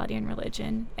spirituality in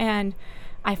religion. And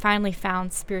I finally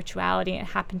found spirituality. It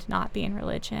happened to not be in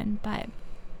religion, but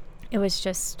it was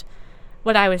just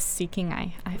what I was seeking.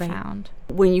 I found.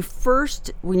 When you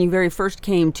very first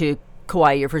came to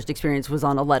Kauai, your first experience was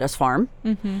on a lettuce farm,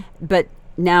 but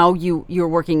now you're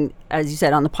working, as you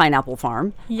said, on the pineapple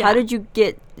farm. Yeah. How did you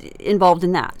get involved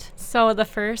in that? So the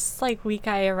first week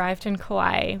I arrived in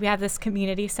Kauai, we have this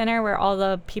community center where all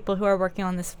the people who are working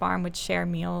on this farm would share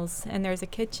meals, and there's a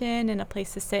kitchen and a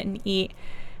place to sit and eat.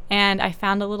 And I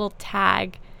found a little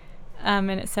tag, and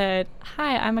it said,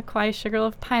 "Hi, I'm a Kauai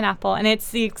Sugarloaf Pineapple," and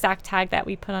it's the exact tag that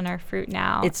we put on our fruit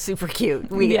now. It's super cute.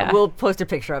 We'll post a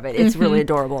picture of it. It's really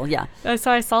adorable. Yeah.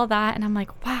 So I saw that, and I'm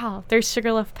like, wow, there's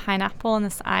Sugarloaf Pineapple on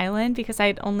this island, because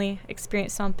I'd only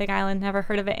experienced it on Big Island, never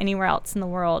heard of it anywhere else in the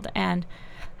world. And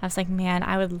I was like, man,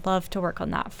 I would love to work on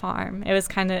that farm. It was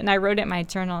and I wrote it in my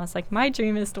journal. I was like, my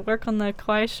dream is to work on the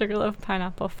Kauai Sugarloaf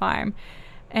Pineapple farm.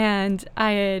 And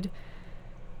I had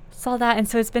saw that, and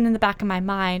so it's been in the back of my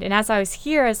mind. And as I was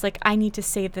here, I was like, I need to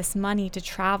save this money to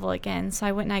travel again. So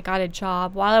I went and I got a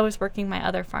job while I was working my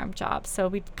other farm job. So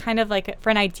we kind of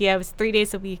for an idea, it was 3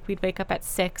 days a week. We'd wake up at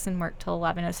 6 and work till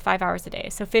 11. It was 5 hours a day.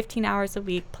 So 15 hours a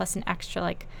week plus an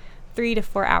extra 3 to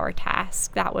 4 hour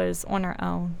task that was on our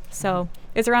own. So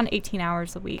it was around 18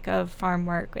 hours a week of farm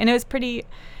work. And it was pretty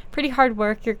hard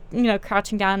work. You're,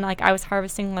 crouching down. I was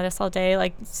harvesting lettuce all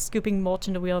day, scooping mulch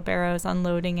into wheelbarrows,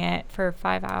 unloading it for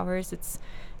 5 hours. It's,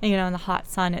 in the hot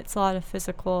sun. It's a lot of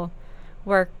physical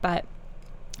work. But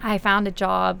I found a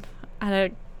job at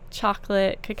a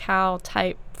chocolate cacao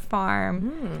type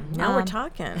farm. Now we're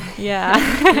talking. Yeah.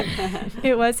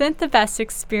 It wasn't the best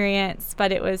experience,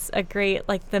 but it was a great,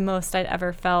 the most I'd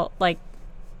ever felt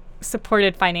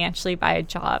supported financially by a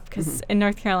job, because in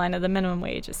North Carolina the minimum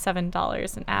wage is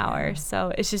 $7 an hour.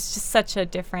 So it's just such a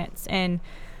difference in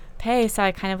pay. So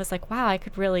I kind of was like, wow, I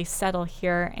could really settle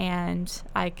here, and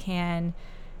I can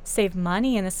save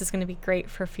money, and this is going to be great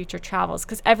for future travels,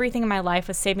 because everything in my life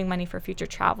was saving money for future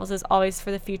travels. It was always for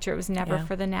the future. It was never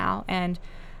for the now. And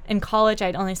in college,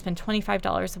 I'd only spend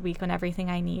 $25 a week on everything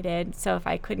I needed. So if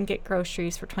I couldn't get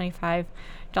groceries for $25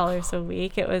 a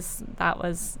week, that was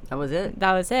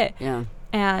it. Yeah.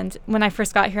 And when I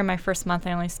first got here, my first month,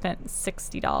 I only spent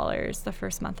 $60. The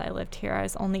first month I lived here, I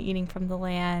was only eating from the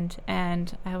land,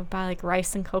 and I would buy like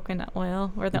rice and coconut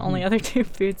oil were the only other two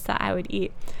foods that I would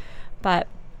eat. But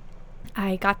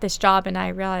I got this job and I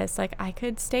realized like I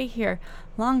could stay here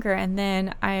longer. And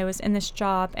then I was in this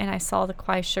job and I saw the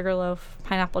Kauai Sugarloaf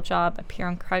pineapple job appear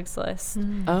on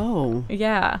Craigslist. Oh.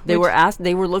 Yeah. They were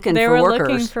looking they for were workers.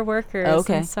 looking for workers.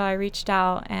 Okay. And so I reached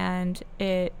out, and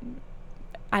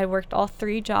I worked all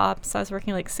 3 jobs. So I was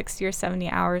working like 60 or 70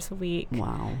 hours a week.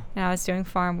 Wow. And I was doing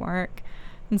farm work.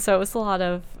 And so it was a lot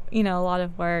of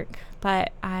work.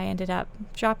 But I ended up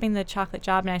dropping the chocolate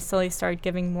job, and I slowly started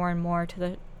giving more and more to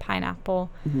the pineapple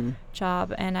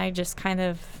job. And I just kind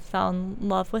of fell in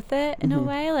love with it in a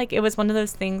way. Like, it was one of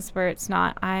those things where it's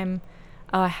not, I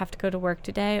have to go to work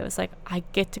today. It was like, I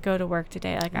get to go to work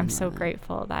today. Like, I'm so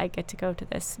grateful that I get to go to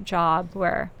this job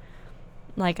where,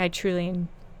 like, I truly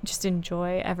just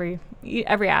enjoy every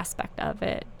aspect of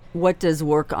it. What does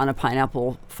work on a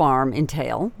pineapple farm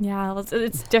entail? Yeah,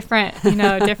 it's different,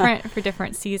 different for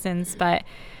different seasons. But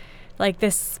like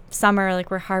this summer, like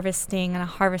we're harvesting on a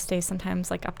harvest day, sometimes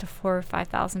like up to 4,000 or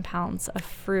 5,000 pounds of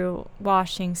fruit,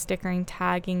 washing, stickering,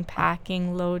 tagging,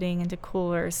 packing, loading into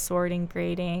coolers, sorting,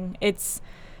 grading. It's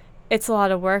a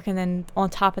lot of work. And then on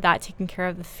top of that, taking care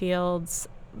of the fields.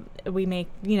 We make,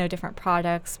 different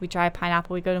products. We dry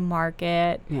pineapple. We go to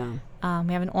market. Yeah.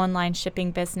 We have an online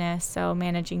shipping business, so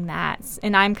managing that.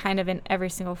 And I'm kind of in every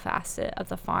single facet of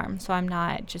the farm. So I'm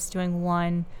not just doing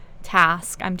one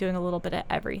task. I'm doing a little bit of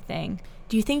everything.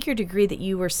 Do you think your degree that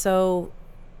you were so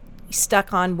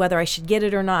stuck on whether I should get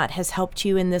it or not has helped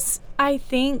you in this? I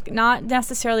think not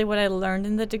necessarily what I learned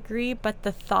in the degree, but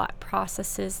the thought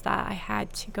processes that I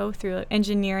had to go through.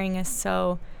 Engineering is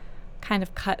so kind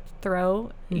of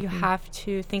cutthroat. You have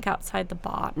to think outside the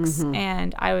box.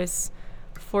 And I was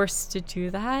forced to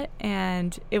do that,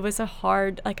 and it was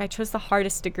I chose the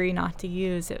hardest degree not to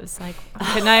use. It was like,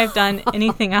 couldn't I have done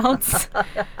anything else?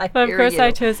 But of course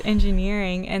I chose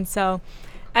engineering, and so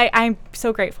I'm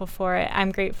so grateful for it. I'm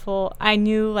grateful. I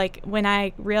knew, like, when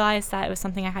I realized that it was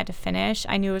something I had to finish,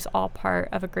 I knew it was all part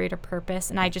of a greater purpose,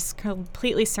 and I just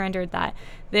completely surrendered that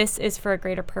this is for a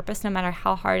greater purpose. No matter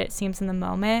how hard it seems in the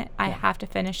moment, I have to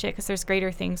finish it because there's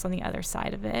greater things on the other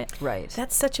side of it. Right.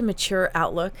 That's such a mature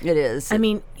outlook. It is. I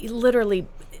mean, literally,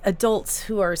 adults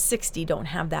who are 60 don't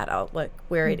have that outlook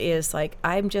where it is like,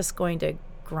 I'm just going to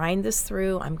grind this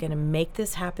through. I'm going to make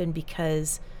this happen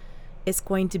because it's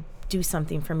going to do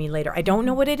something for me later. I don't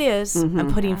know what it is.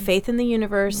 I'm putting faith in the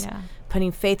universe,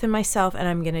 putting faith in myself, and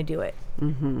I'm going to do it.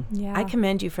 Yeah. I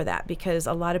commend you for that, because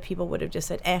a lot of people would have just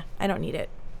said, I don't need it.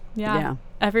 Yeah.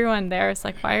 Everyone there is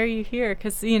like, why are you here?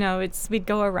 Because, we'd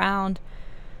go around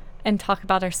and talk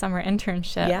about our summer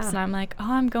internships. Yeah. And I'm like,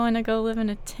 I'm going to go live in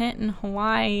a tent in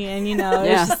Hawaii. And,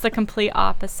 it's just the complete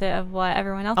opposite of what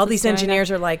everyone else All is these doing.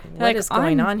 engineers are like, what is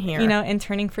going on here?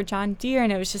 Interning for John Deere.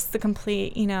 And it was just the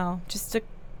complete, just a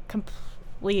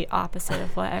complete opposite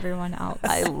of what everyone else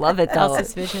I love it, though.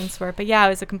 else's visions were. But yeah, it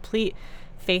was a complete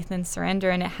faith and surrender,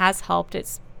 and it has helped.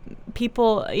 It's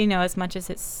people, as much as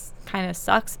it's kind of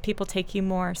sucks, people take you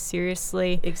more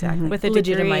seriously. Exactly. With a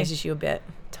legitimizes degree. you a bit.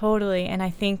 Totally. And I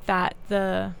think that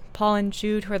Paul and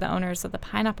Jude, who are the owners of the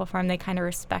pineapple farm, they kind of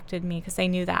respected me because they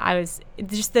knew that I was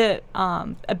just the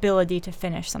ability to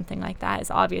finish something like that is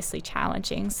obviously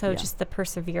challenging. So just the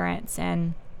perseverance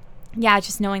and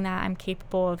just knowing that I'm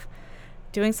capable of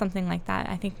doing something like that,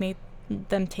 I think made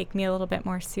them take me a little bit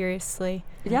more seriously.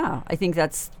 Yeah, I think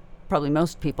that's probably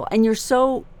most people. And you're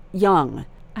so young.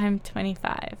 I'm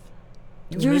 25.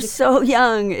 You're so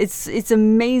young. It's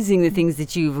amazing the things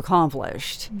that you've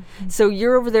accomplished. So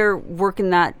you're over there working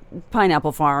that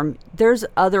pineapple farm. There's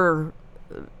other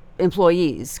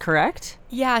employees, correct?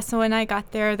 Yeah, so when I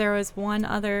got there, there was one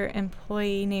other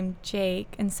employee named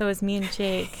Jake, and so it was me and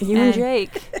Jake. And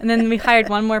Jake. And then we hired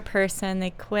one more person.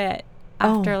 They quit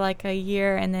after like a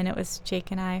year, and then it was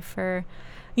Jake and I for,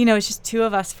 it's just 2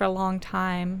 of us for a long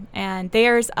time. And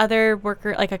there's other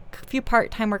workers, like a few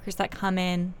part-time workers that come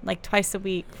in like twice a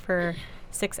week for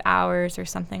 6 hours or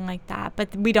something like that.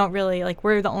 But we don't really,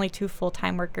 we're the only 2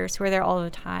 full-time workers who are there all the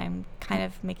time, kind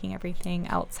of making everything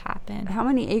else happen. How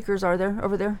many acres are there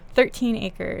over there? 13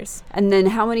 acres. And then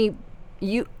how many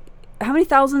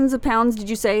thousands of pounds did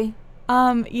you say?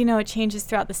 It changes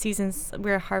throughout the seasons.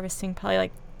 We're harvesting probably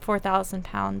like 4,000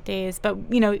 pound days, but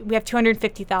we have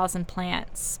 250,000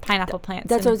 plants, pineapple plants.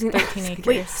 That's what I was gonna 13 acres.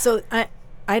 Wait, so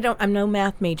I'm no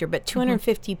math major, but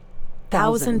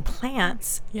 250,000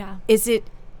 plants. Yeah. Is it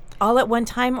all at one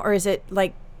time, or is it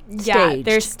like Yeah, Staged.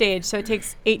 they're staged. So it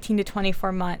takes 18 to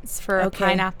 24 months for a Okay.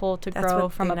 pineapple to That's grow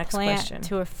what from the a next plant question.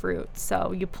 to a fruit.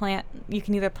 So you can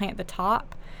either plant the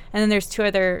top, and then there's two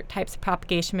other types of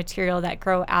propagation material that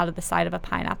grow out of the side of a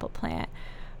pineapple plant.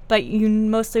 But you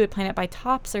mostly would plant it by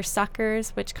tops or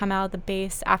suckers, which come out of the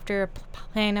base. After a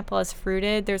pineapple is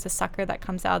fruited, there's a sucker that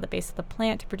comes out of the base of the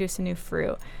plant to produce a new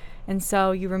fruit. And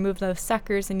so you remove those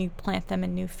suckers and you plant them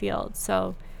in new fields.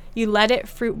 So you let it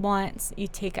fruit once, you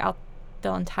take out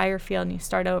the entire field and you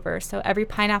start over. So every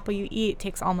pineapple you eat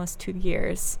takes almost 2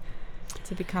 years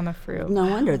to become a fruit. No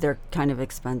wonder they're kind of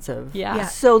expensive. Yeah. Yeah.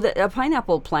 So a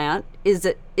pineapple plant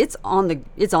it's on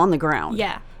the ground.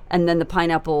 Yeah. And then the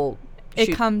pineapple It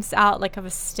shoot- comes out like of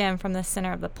a stem from the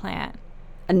center of the plant.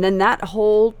 and then that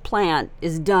whole plant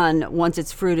is done once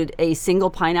it's fruited, a single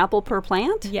pineapple per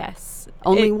plant? Yes.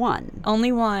 Only It- one.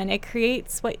 Only one. It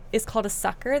creates what is called a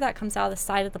sucker that comes out of the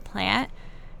side of the plant,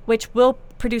 which will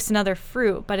produce another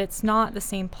fruit, but it's not the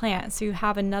same plant. So you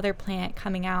have another plant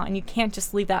coming out, and you can't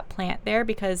just leave that plant there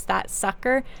because that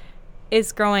sucker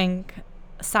is growing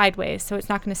sideways, so it's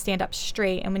not going to stand up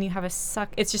straight. And when you have a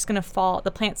it's just going to fall.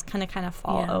 The plant's going to kind of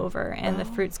fall Yeah. over, and the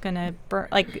fruit's going to burn.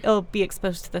 Like, it'll be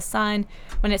exposed to the sun.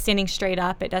 When it's standing straight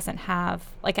up, it doesn't have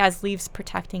like as leaves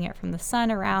protecting it from the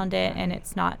sun around it, and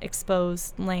it's not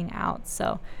exposed laying out.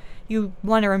 So you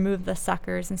want to remove the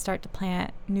suckers and start to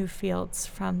plant new fields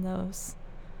from those.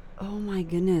 Oh my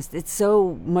goodness. It's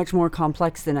so much more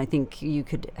complex than I think you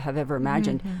could have ever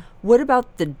imagined. Mm-hmm. What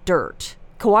about the dirt?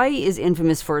 Kauai is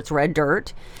infamous for its red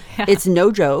dirt. It's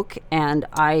no joke, and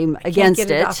I'm against Can't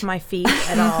get it off my feet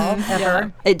at all,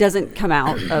 ever. It doesn't come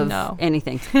out of No.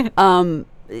 anything. How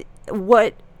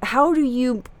do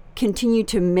you continue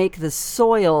to make the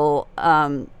soil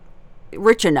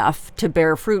rich enough to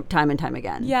bear fruit time and time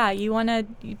again? Yeah, you want to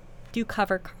do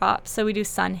cover crops. So we do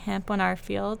sun hemp on our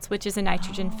fields, which is a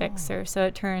nitrogen fixer. So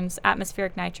it turns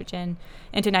atmospheric nitrogen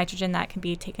into nitrogen that can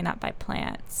be taken up by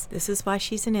plants. This is why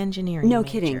she's an engineering No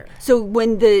major. kidding. So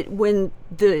when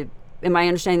the am I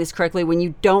understanding this correctly? When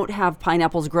you don't have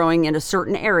pineapples growing in a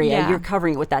certain area, Yeah. you're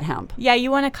covering it with that hemp. Yeah,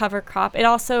 you want to cover crop. It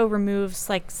also removes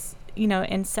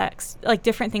insects, like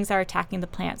different things that are attacking the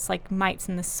plants, like mites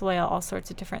in the soil, all sorts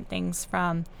of different things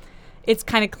from. It's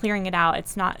kind of clearing it out.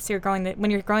 It's not, so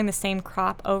when you're growing the same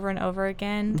crop over and over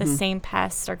again, the same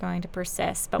pests are going to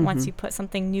persist. But once you put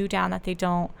something new down that they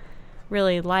don't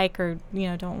really like or,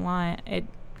 don't want, it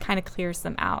kind of clears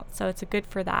them out. So it's good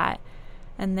for that.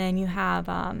 And then you have,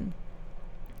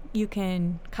 you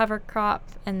can cover crop,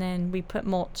 and then we put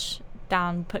mulch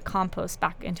down, put compost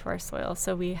back into our soil.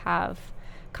 So we have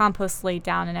compost laid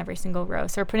down in every single row.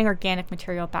 So we're putting organic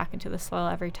material back into the soil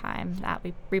every time that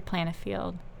we replant a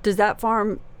field. Does that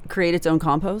farm create its own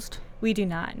compost? We do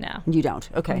not, no. You don't.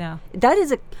 Okay. No. That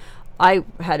is I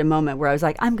had a moment where I was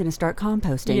like, I'm going to start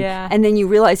composting. Yeah. And then you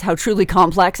realize how truly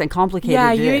complex and complicated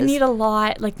Yeah, it you is. would need a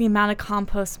lot, like the amount of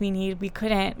compost we need. We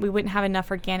wouldn't have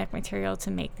enough organic material to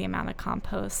make the amount of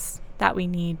compost that we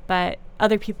need. But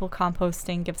other people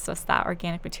composting gives us that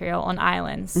organic material on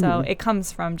islands. So it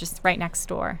comes from just right next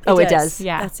door. Oh, it does?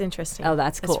 Yeah. That's interesting. Oh,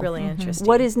 that's cool. That's really interesting.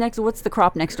 What is next? What's the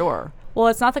crop next door? Well,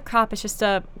 it's not the crop, it's just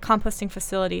a composting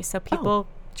facility. So Oh. people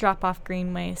drop off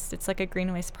green waste. It's like a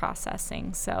green waste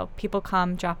processing. So people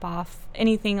come drop off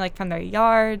anything like from their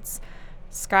yards,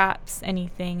 scraps,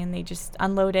 anything, and they just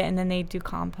unload it, and then they do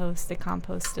compost. They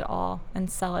compost it all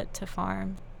and sell it to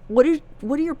farm. What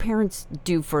do your parents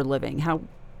do for a living? How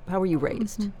were you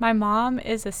raised? My mom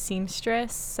is a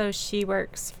seamstress, so she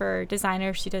works for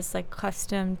designers. She does like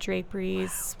custom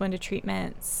draperies, window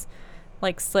treatments,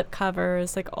 like slip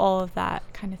covers, like all of that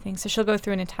kind of thing. So she'll go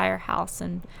through an entire house,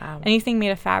 and Wow. anything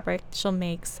made of fabric she'll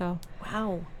make. So,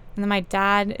 Wow. and then my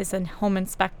dad is a home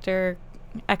inspector,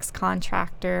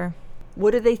 ex-contractor.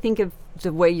 What do they think of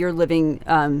the way you're living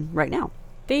right now?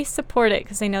 They support it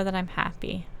because they know that I'm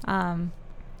happy. Yeah,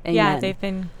 Amen. they've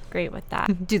been great with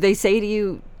that. Do they say to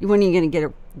you, when are you going to get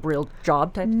a real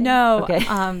job type thing? No. Okay.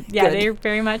 Yeah, Good. they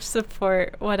very much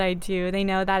support what I do. They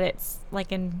know that it's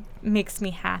like makes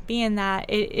me happy, and that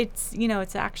it's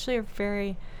it's actually a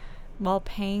very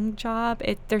well-paying job.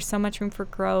 There's so much room for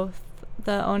growth.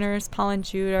 The owners, Paul and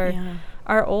Jude,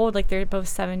 are old. Like, they're both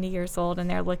 70 years old, and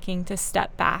they're looking to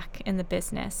step back in the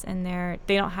business, and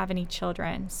they don't have any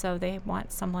children, so they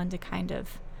want someone to kind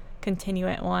of continue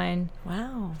it on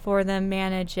Wow. for them,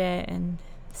 manage it, and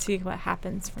see what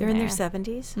happens from They're in there. their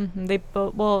 70s? They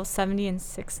both 70 and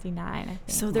 69, I think.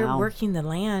 So they're Wow. working the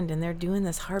land, and they're doing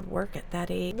this hard work at that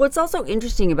age. What's also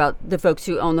interesting about the folks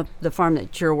who own the farm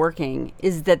that you're working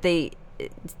is that they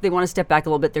want to step back a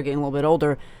little bit. They're getting a little bit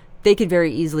older. They could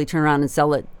very easily turn around and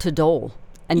sell it to Dole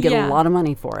and get Yeah. a lot of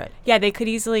money for it. Yeah, they could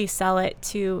easily sell it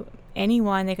to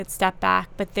anyone. They could step back,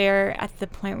 but they're at the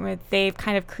point where they've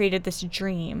kind of created this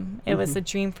dream. It was a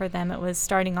dream for them. It was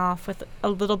starting off with a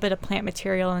little bit of plant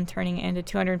material and turning it into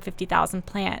 250,000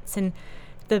 plants. And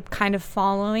the kind of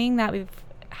following that we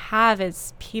have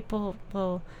is people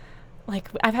will, like,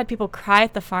 I've had people cry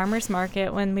at the farmer's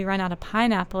market when we run out of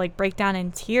pineapple, like break down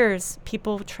in tears.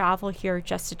 People travel here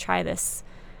just to try this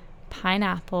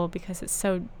pineapple because it's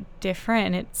so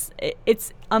different.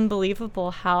 It's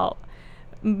unbelievable how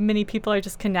many people are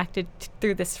just connected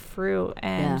through this fruit,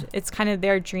 and it's kind of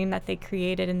their dream that they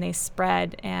created and they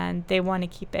spread, and they want to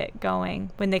keep it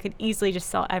going when they could easily just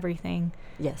sell everything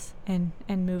Yes. and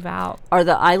move out. Are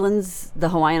the islands, the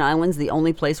Hawaiian Islands, the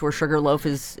only place where sugarloaf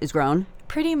is grown?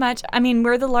 Pretty much. I mean,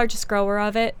 we're the largest grower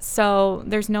of it, so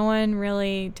there's no one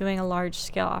really doing a large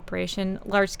scale operation.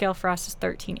 Large scale for us is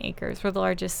 13 acres. We're the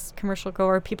largest commercial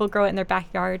grower. People grow it in their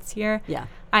backyards here. Yeah.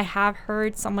 I have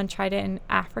heard someone tried it in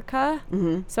Africa.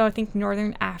 Mm-hmm. So I think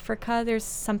northern Africa, there's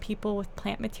some people with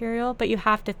plant material, but you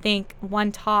have to think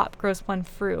one top grows one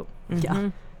fruit.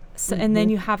 Yeah. So, and then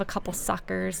you have a couple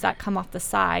suckers that come off the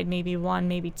side, maybe one,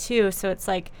 maybe two. So it's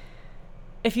like,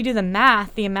 if you do the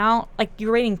math, the amount, like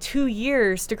you're waiting 2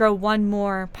 years to grow one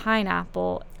more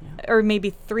pineapple or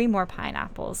maybe 3 more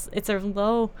pineapples. It's a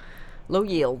low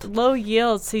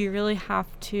yield. So you really have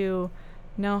to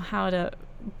know how to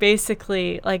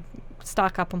basically like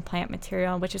stock up on plant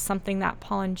material, which is something that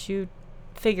Paul and Jude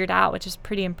figured out, which is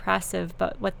pretty impressive.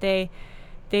 But what they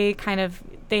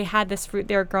had this fruit,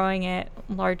 they were growing it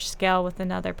large scale with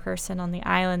another person on the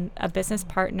island, a business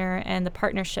partner, and the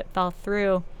partnership fell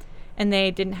through. And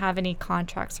they didn't have any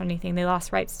contracts or anything. They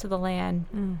lost rights to the land.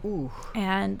 Ooh.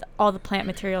 And all the plant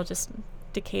material just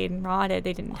decayed and rotted.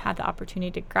 They didn't have the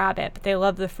opportunity to grab it. But they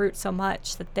loved the fruit so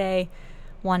much that they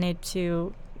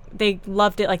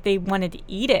loved it, like they wanted to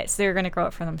eat it. So they were going to grow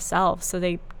it for themselves. So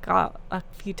they got a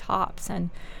few tops.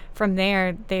 And from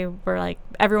there, they were like,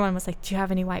 everyone was like, do you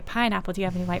have any white pineapple? Do you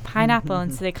have any white pineapple?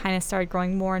 And so they kind of started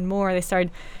growing more and more. They started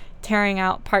tearing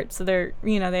out parts of their,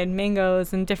 they had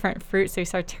mangoes and different fruits. So they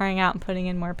started tearing out and putting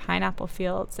in more pineapple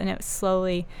fields, and it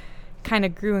slowly kind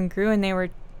of grew and grew. And they were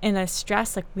in a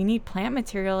stress, like, we need plant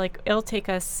material. Like, it'll take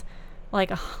us like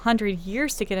 100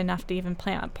 years to get enough to even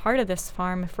plant a part of this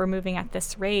farm if we're moving at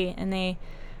this rate. And they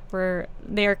are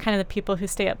kind of the people who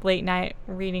stay up late night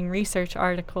reading research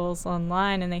articles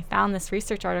online, and they found this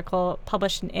research article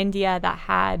published in India that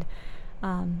had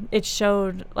it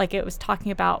showed, like, it was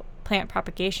talking about plant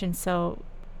propagation. So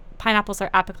pineapples are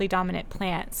apically dominant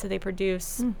plants, so they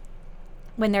produce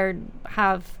when they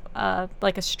have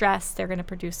like a stress, they're going to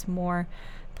produce more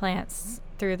plants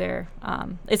through their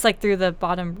it's like through the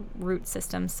bottom root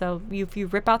system. So if you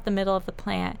rip out the middle of the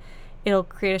plant, it'll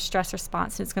create a stress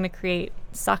response, and it's going to create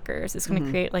suckers. It's going to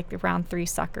create like around 3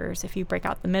 suckers if you break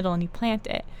out the middle and you plant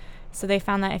it. So they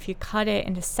found that if you cut it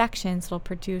into sections, it'll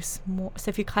produce more. So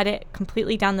if you cut it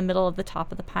completely down the middle of the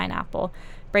top of the pineapple,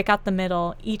 break out the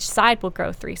middle, each side will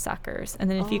grow 3 suckers. And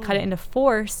then if you cut it into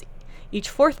fourths, each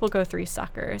fourth will go 3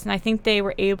 suckers. And I think they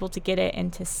were able to get it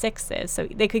into 6s. So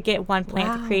they could get one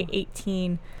plant to create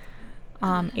 18,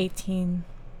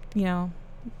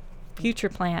 future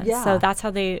plants. Yeah. So that's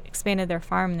how they expanded their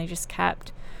farm, and they just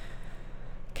kept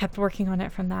working on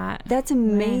it from that. That's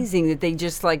amazing that they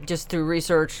just through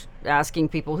research, asking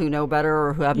people who know better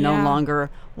or who have known longer.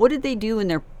 What did they do in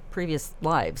their previous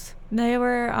lives? They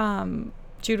were,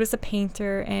 Jude was a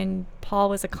painter and Paul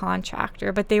was a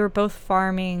contractor, but they were both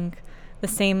farming the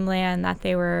same land that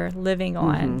they were living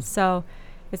on. So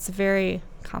it's a very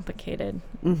complicated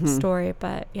story,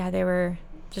 but yeah, they were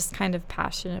just kind of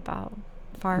passionate about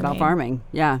farming.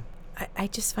 Yeah. I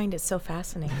just find it so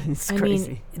fascinating. It's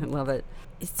crazy. I love it.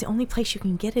 It's the only place you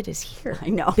can get it is here. I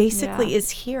know. Basically is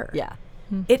here. Yeah.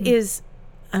 It is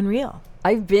unreal.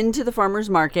 I've been to the farmer's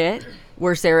market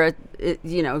where Sarah, is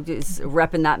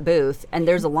repping that booth, and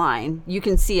there's a line. You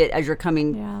can see it as you're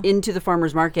coming into the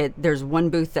farmer's market. There's one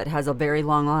booth that has a very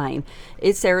long line.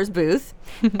 It's Sarah's booth,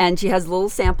 and she has little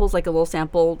samples, like a little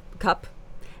sample cup.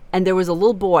 And there was a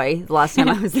little boy, the last time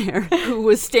I was there, who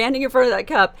was standing in front of that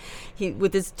cup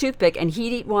with his toothpick, and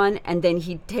he'd eat one, and then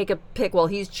he'd take a pick while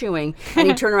he's chewing, and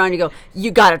he'd turn around and go,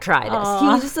 you got to try this. Aww. He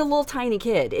was just a little tiny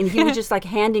kid, and he was just like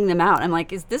handing them out. I'm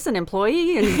like, is this an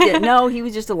employee? And no, he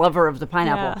was just a lover of the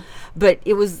pineapple. Yeah. But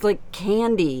it was like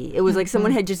candy. It was like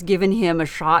someone had just given him a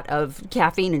shot of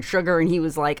caffeine and sugar, and he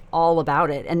was like all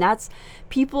about it. And that's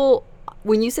people,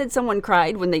 when you said someone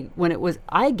cried when it was,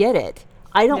 I get it.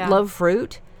 I don't love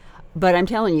fruit. But I'm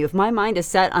telling you, if my mind is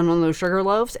set on one of those sugar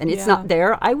loaves and it's not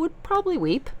there, I would probably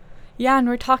weep. Yeah, and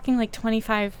we're talking like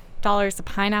 25 a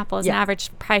pineapple is an average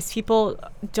price. People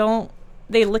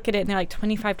they look at it and they're like,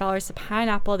 $25 a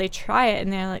pineapple. They try it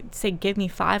and they're like, say, give me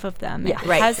 5 of them. Yeah,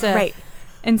 it has a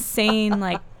insane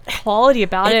like quality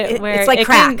about it where it's like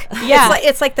crack. Yeah,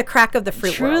 it's like the crack of the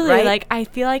fruit truly world, right? like I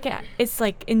feel like it's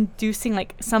like inducing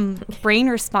like some brain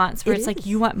response where it's like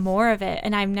you want more of it,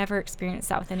 and I've never experienced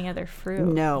that with any other fruit.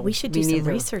 No, we should do some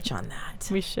research on that.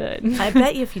 We should. I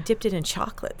bet you if you dipped it in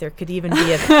chocolate, there could even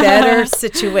be a better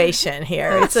situation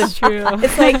here. It's true.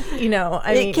 It's like, you know,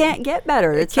 I mean, it can't get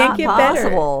better. It can't not get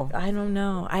possible. better. I don't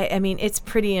know. I mean, it's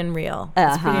pretty unreal.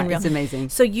 It's pretty unreal. It's amazing.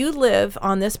 So you live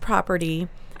on this property.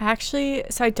 Actually,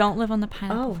 so I don't live on the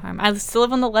pineapple farm. I still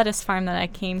live on the lettuce farm that I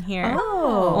came here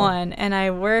on, and I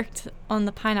worked on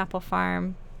the pineapple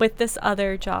farm with this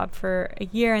other job for a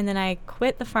year, and then I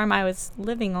quit the farm I was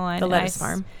living on. The lettuce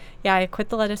farm? Yeah, I quit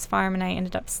the lettuce farm, and I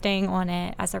ended up staying on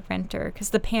it as a renter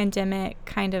because the pandemic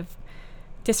kind of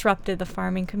disrupted the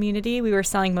farming community. We were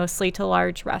selling mostly to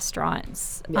large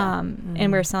restaurants, and we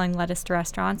were selling lettuce to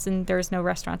restaurants, and there was no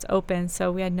restaurants open,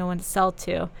 so we had no one to sell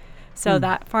to. So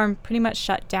that farm pretty much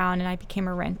shut down, and I became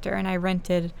a renter, and I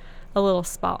rented a little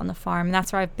spot on the farm. And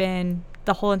that's where I've been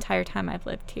the whole entire time I've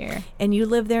lived here. And you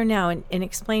live there now, and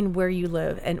explain where you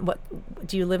live. And what,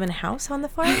 do you live in a house on the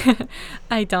farm?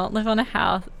 I don't live on a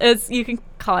house. You can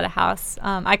call it a house.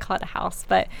 I call it a house,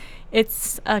 but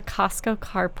it's a Costco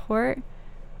carport.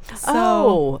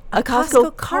 So a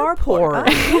Costco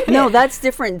carport. No, that's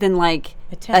different than like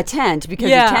a tent because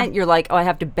a tent you're like, oh, I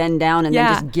have to bend down and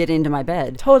then just get into my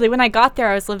bed. Totally. When I got there,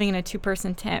 I was living in a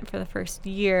 2-person tent for the first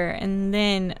year, and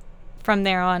then from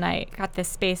there on, I got this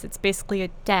space. It's basically a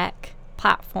deck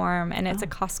platform, and it's a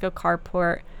Costco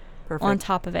carport on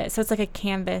top of it. So it's like a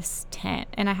canvas tent,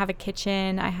 and I have a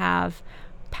kitchen. I have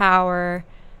power.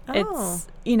 It's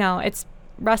it's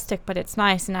rustic, but it's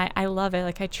nice, and I love it.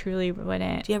 Like, I truly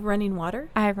wouldn't. Do you have running water?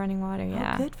 I have running water,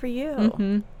 yeah. Oh, good for you.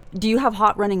 Mm-hmm. Do you have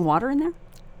hot running water in there?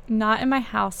 Not in my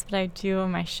house, but I do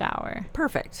in my shower.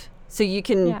 Perfect. So you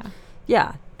can,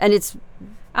 and it's,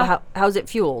 how's it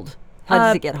fueled? How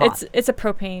does it get hot? It's a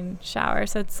propane shower,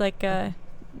 so it's like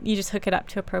you just hook it up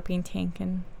to a propane tank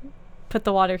and put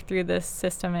the water through this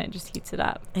system, and it just heats it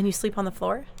up. And you sleep on the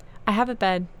floor? I have a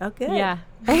bed. Oh, good. Yeah.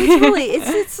 And it's really,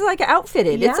 it's like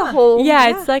outfitted. It's a whole. Yeah,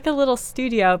 it's like a little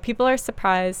studio. People are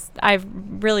surprised. I've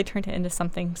really turned it into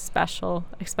something special,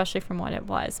 especially from what it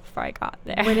was before I got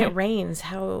there. When it rains,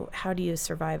 how do you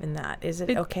survive in that? Is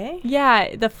it okay?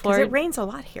 Yeah, the floor. Because it rains a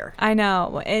lot here. I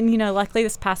know. And, luckily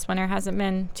this past winter hasn't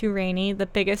been too rainy. The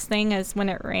biggest thing is when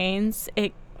it rains,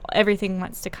 everything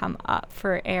wants to come up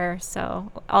for air.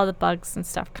 So all the bugs and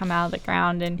stuff come out of the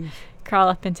ground and crawl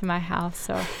up into my house.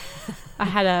 So I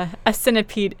had a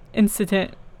centipede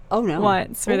incident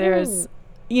once where there was,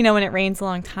 when it rains a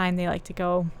long time, they like to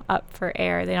go up for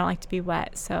air. They don't like to be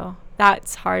wet. So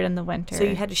that's hard in the winter. So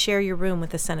you had to share your room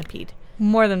with a centipede.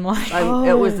 More than one.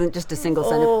 It wasn't just a single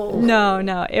centipede.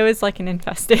 No. It was like an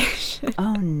infestation.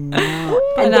 Oh, no.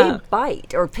 And they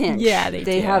bite or pinch. Yeah,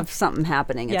 they have something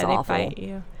happening. It's awful. They bite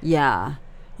you. Yeah.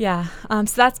 Yeah.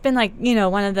 So that's been like,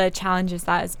 one of the challenges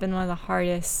that has been one of the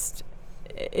hardest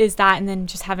is that, and then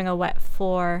just having a wet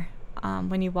floor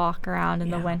when you walk around in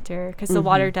the winter, because the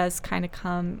water does kind of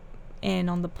come in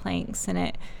on the planks,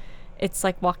 and it's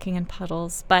like walking in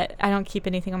puddles. But I don't keep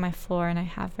anything on my floor, and I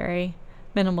have very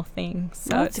minimal things,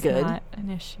 so it's good. Not an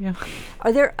issue.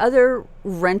 Are there other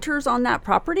renters on that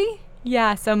property?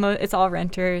 Yeah, so it's all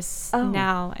renters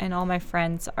now, and all my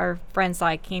friends are friends that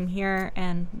I came here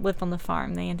and lived on the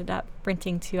farm. They ended up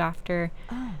renting to after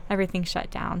everything shut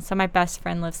down. So my best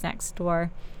friend lives next door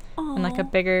in like a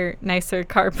bigger, nicer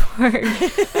carport.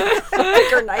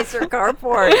 Bigger, nicer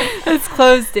carport. It's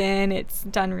closed in. It's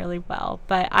done really well.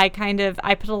 But I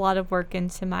put a lot of work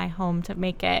into my home to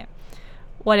make it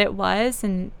what it was,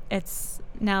 and it's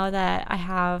now that I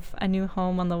have a new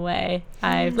home on the way.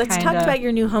 Let's talk about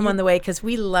your new home on the way, because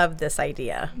we love this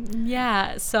idea.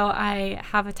 Yeah, so I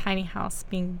have a tiny house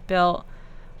being built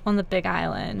on the Big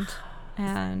Island,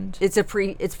 and it's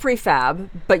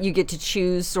prefab, but you get to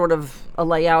choose sort of a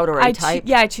layout or a type.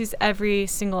 I choose every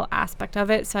single aspect of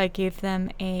it. So I gave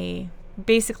them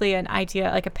basically an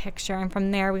idea, like a picture, and from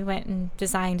there we went and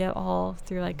designed it all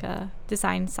through like a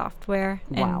design software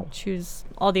and choose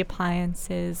all the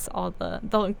appliances, all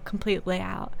the complete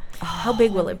layout. How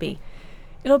big will it be?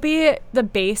 It'll be, the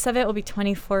base of it will be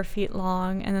 24 feet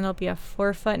long, and then there'll be a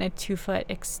 4-foot and a 2-foot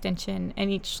extension in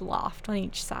each loft on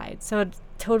each side. So it's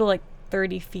total like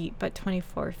 30 feet, but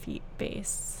 24 feet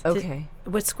base. Okay.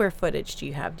 What square footage do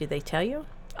you have? Do they tell you?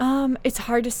 It's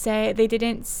hard to say. They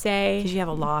didn't say. Because you have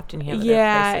a loft and you have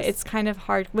Yeah, other places. it's kind of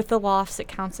hard. With the lofts, it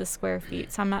counts as square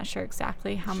feet, so I'm not sure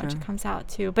exactly how much Sure. it comes out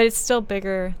to. But it's still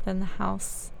bigger than the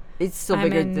house. It's still I'm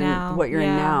bigger in than now. what you're in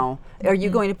Yeah. now. Are you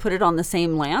going to put it on the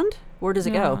same land? Where does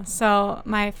it Yeah. go? So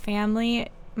my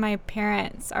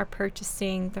parents are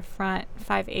purchasing the front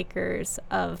 5 acres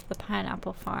of the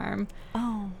pineapple farm,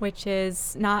 Oh. which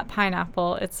is not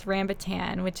pineapple. It's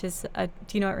rambutan, which is do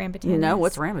you know what rambutan is? No,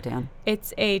 what's rambutan?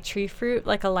 It's a tree fruit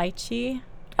like a lychee.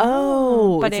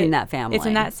 Oh, but it's in that family. It's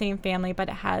in that same family, but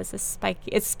it has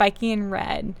it's spiky and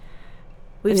red.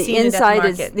 We've And seen the it at inside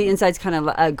is market. the inside's kind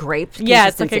of a grape. Yeah,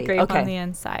 it's like a consistency. grape Okay. on the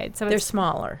inside. So They're it's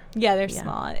smaller. Yeah, they're Yeah.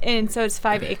 small. And so it's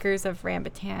 5 acres of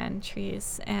rambutan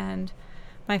trees. And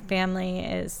my family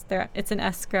is there. It's an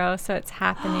escrow, so it's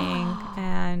happening.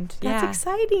 And That's yeah.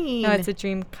 exciting. No, it's a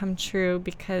dream come true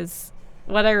because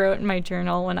what I wrote in my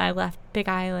journal when I left Big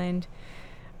Island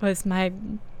was my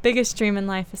biggest dream in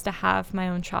life is to have my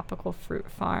own tropical fruit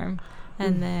farm.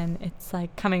 And then it's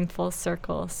like coming full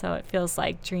circle. So it feels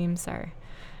like dreams are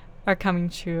coming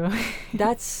true.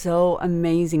 That's so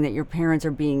amazing that your parents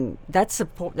are being that's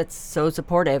so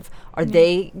supportive. Are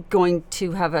they going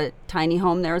to have a tiny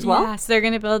home there as well? Yeah, so they're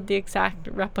going to build the exact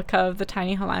replica of the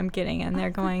tiny home I'm getting, and they're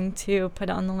going to put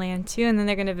it on the land too, and then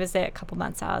they're going to visit a couple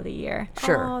months out of the year.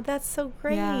 Sure. Oh, that's so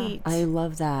great. Yeah. I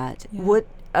love that. Yeah. What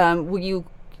will you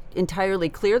entirely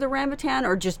clear the rambutan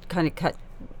or just kind of cut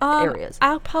areas?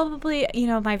 I'll probably,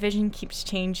 my vision keeps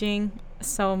changing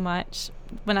so much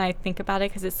when I think about it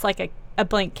because it's like a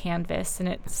blank canvas, and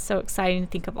it's so exciting to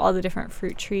think of all the different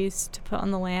fruit trees to put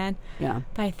on the land. Yeah.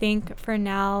 But I think for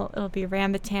now it'll be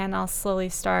rambutan. I'll slowly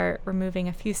start removing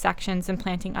a few sections and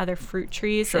planting other fruit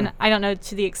trees. Sure. And I don't know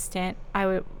to the extent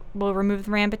will remove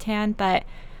the rambutan, but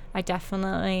I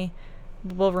definitely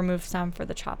will remove some for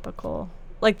the tropical,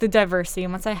 like the diversity.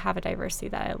 And once I have a diversity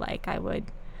that I like, I would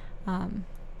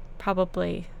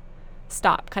probably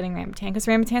stop cutting rambutan because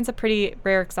rambutan's a pretty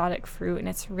rare exotic fruit and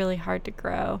it's really hard to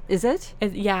grow. Is it?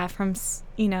 Yeah, from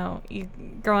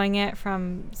growing it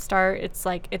from start, it's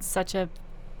such a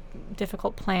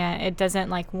difficult plant. It doesn't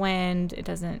like wind. It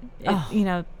doesn't.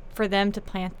 For them to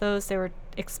plant those, they were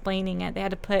explaining it. They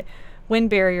had to put wind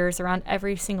barriers around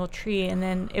every single tree, and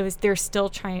then they're still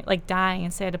dying,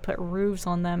 and so they had to put roofs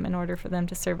on them in order for them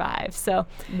to survive. So,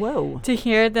 Whoa. to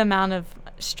hear the amount of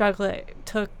struggle it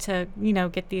took to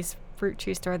get these fruit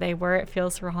trees to where they were, it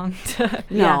feels wrong to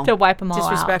No. to wipe them all out.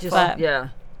 Disrespectful. But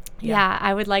Yeah.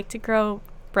 I would like to grow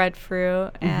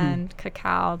breadfruit and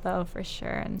cacao though for sure.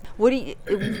 And What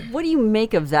do you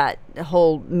make of that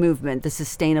whole movement, the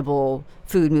sustainable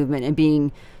food movement, and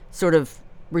being sort of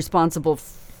responsible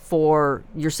for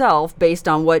yourself based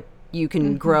on what you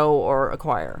can grow or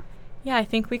acquire? yeah, I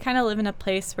think we kind of live in a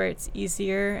place where it's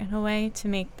easier in a way to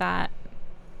make that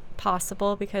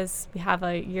possible because we have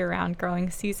a year-round growing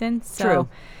season. So True.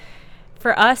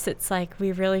 for us, it's like we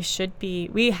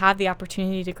have the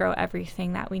opportunity to grow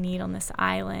everything that we need on this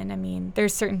island. I mean,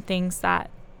 there's certain things that,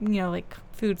 like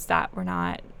foods that we're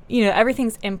not,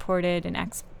 everything's imported and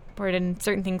exported, and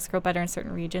certain things grow better in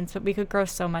certain regions, but we could grow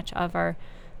so much of our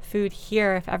food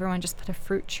here if everyone just put a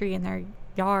fruit tree in their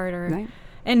yard Right.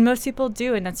 and most people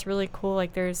do, and that's really cool.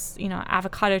 Like there's,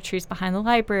 avocado trees behind the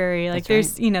library. Like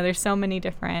That's there's, there's so many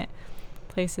different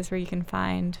places where you can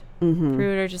find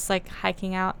fruit, or just like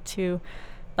hiking out to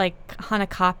like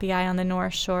Hanakapi on the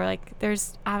North Shore. Like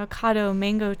there's avocado,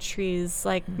 mango trees,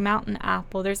 like mountain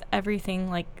apple. There's everything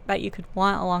like that you could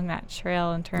want along that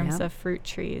trail in terms Yeah. of fruit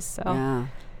trees. So Yeah.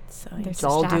 So there's It's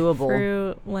all doable.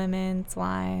 Fruit, lemons,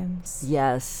 limes.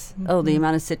 Yes. Oh, the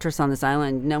amount of citrus on this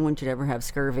island, no one should ever have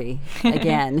scurvy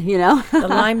again, you know? the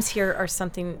limes here are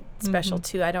something special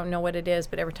too. I don't know what it is,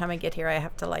 but every time I get here, I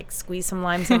have to like squeeze some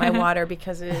limes in my water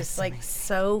because it is like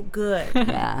so good.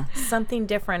 Yeah. Something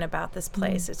different about this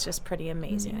place. It's just pretty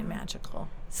amazing and magical.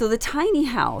 So the tiny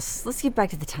house, let's get back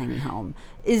to the tiny home.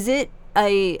 Is it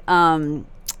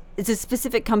it's a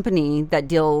specific company that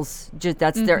deals,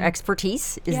 that's their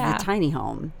expertise is Yeah. the tiny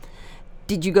home.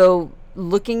 Did you go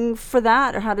looking for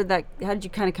that, or how did you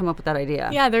kind of come up with that idea?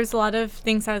 Yeah, there's a lot of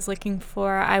things I was looking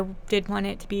for. I did want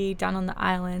it to be done on the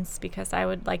islands because I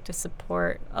would like to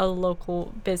support a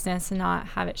local business and not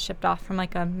have it shipped off from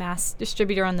like a mass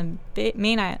distributor on the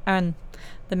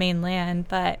mainland.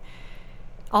 But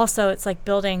also, it's like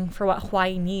building for what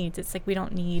Hawaii needs. It's like we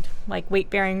don't need like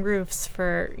weight-bearing roofs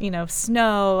for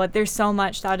snow. There's so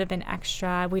much that would have been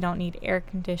extra. We don't need air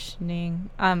conditioning.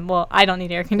 Well, I don't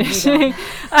need air conditioning.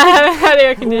 I haven't had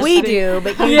air conditioning. We do,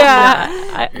 but you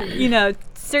Yeah,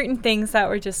 certain things that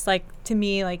were just like, to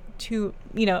me, like too,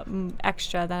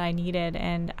 extra that I needed.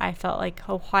 And I felt like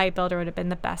Hawaii Builder would have been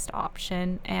the best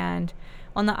option. And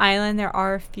on the island, there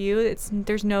are a few.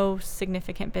 There's no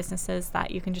significant businesses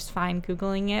that you can just find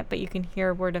Googling it, but you can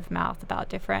hear word of mouth about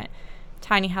different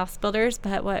tiny house builders.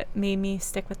 But what made me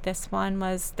stick with this one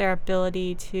was their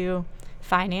ability to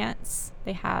finance.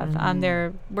 They have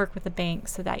their work with the bank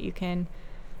so that you can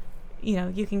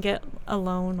get a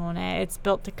loan on it. It's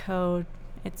built to code.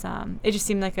 It's it just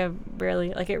seemed like it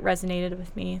resonated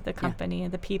with me. The company,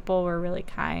 the people were really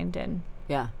kind, and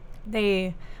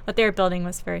what they were building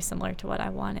was very similar to what I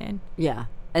wanted. Yeah.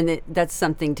 And that's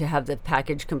something to have the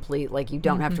package complete. Like, you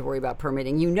don't have to worry about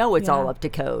permitting. It's all up to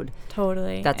code.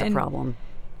 Totally. That's a problem.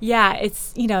 Yeah,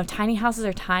 it's, tiny houses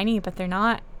are tiny, but they're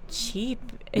not cheap.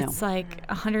 It's like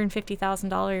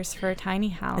 $150,000 for a tiny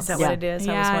house. Is that what it is?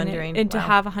 Yeah, I was wondering. And to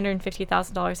have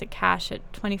 $150,000 at cash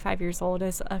at 25 years old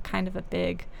is a kind of a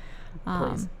big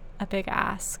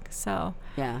ask. So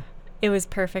it was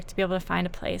perfect to be able to find a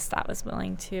place that was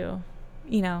willing to,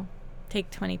 take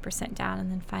 20% down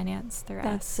and then finance the rest.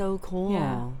 That's so cool.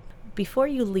 Yeah. Before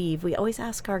you leave, we always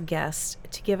ask our guests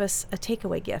to give us a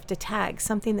takeaway gift, a tag,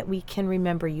 something that we can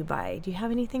remember you by. Do you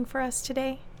have anything for us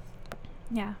today?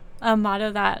 Yeah. A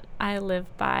motto that I live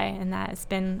by, and that has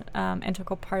been an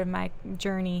integral part of my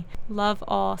journey: love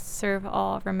all, serve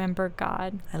all, remember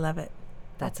God. I love it.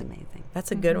 That's amazing.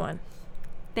 That's a good one.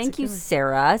 Thank you,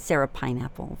 Sarah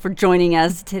Pineapple, for joining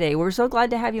us today. We're so glad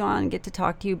to have you on and get to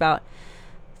talk to you about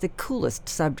the coolest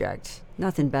subject.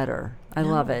 Nothing better. I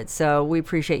love it. So we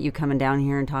appreciate you coming down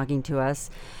here and talking to us.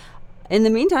 In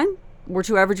the meantime, we're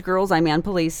Two Average Girls. I'm Ann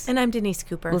Police. And I'm Denise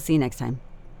Cooper. We'll see you next time.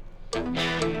 Two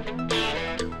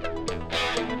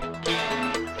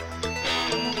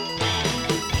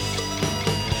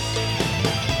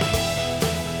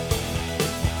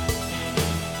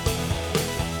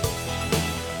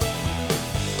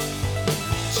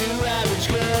average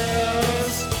girls.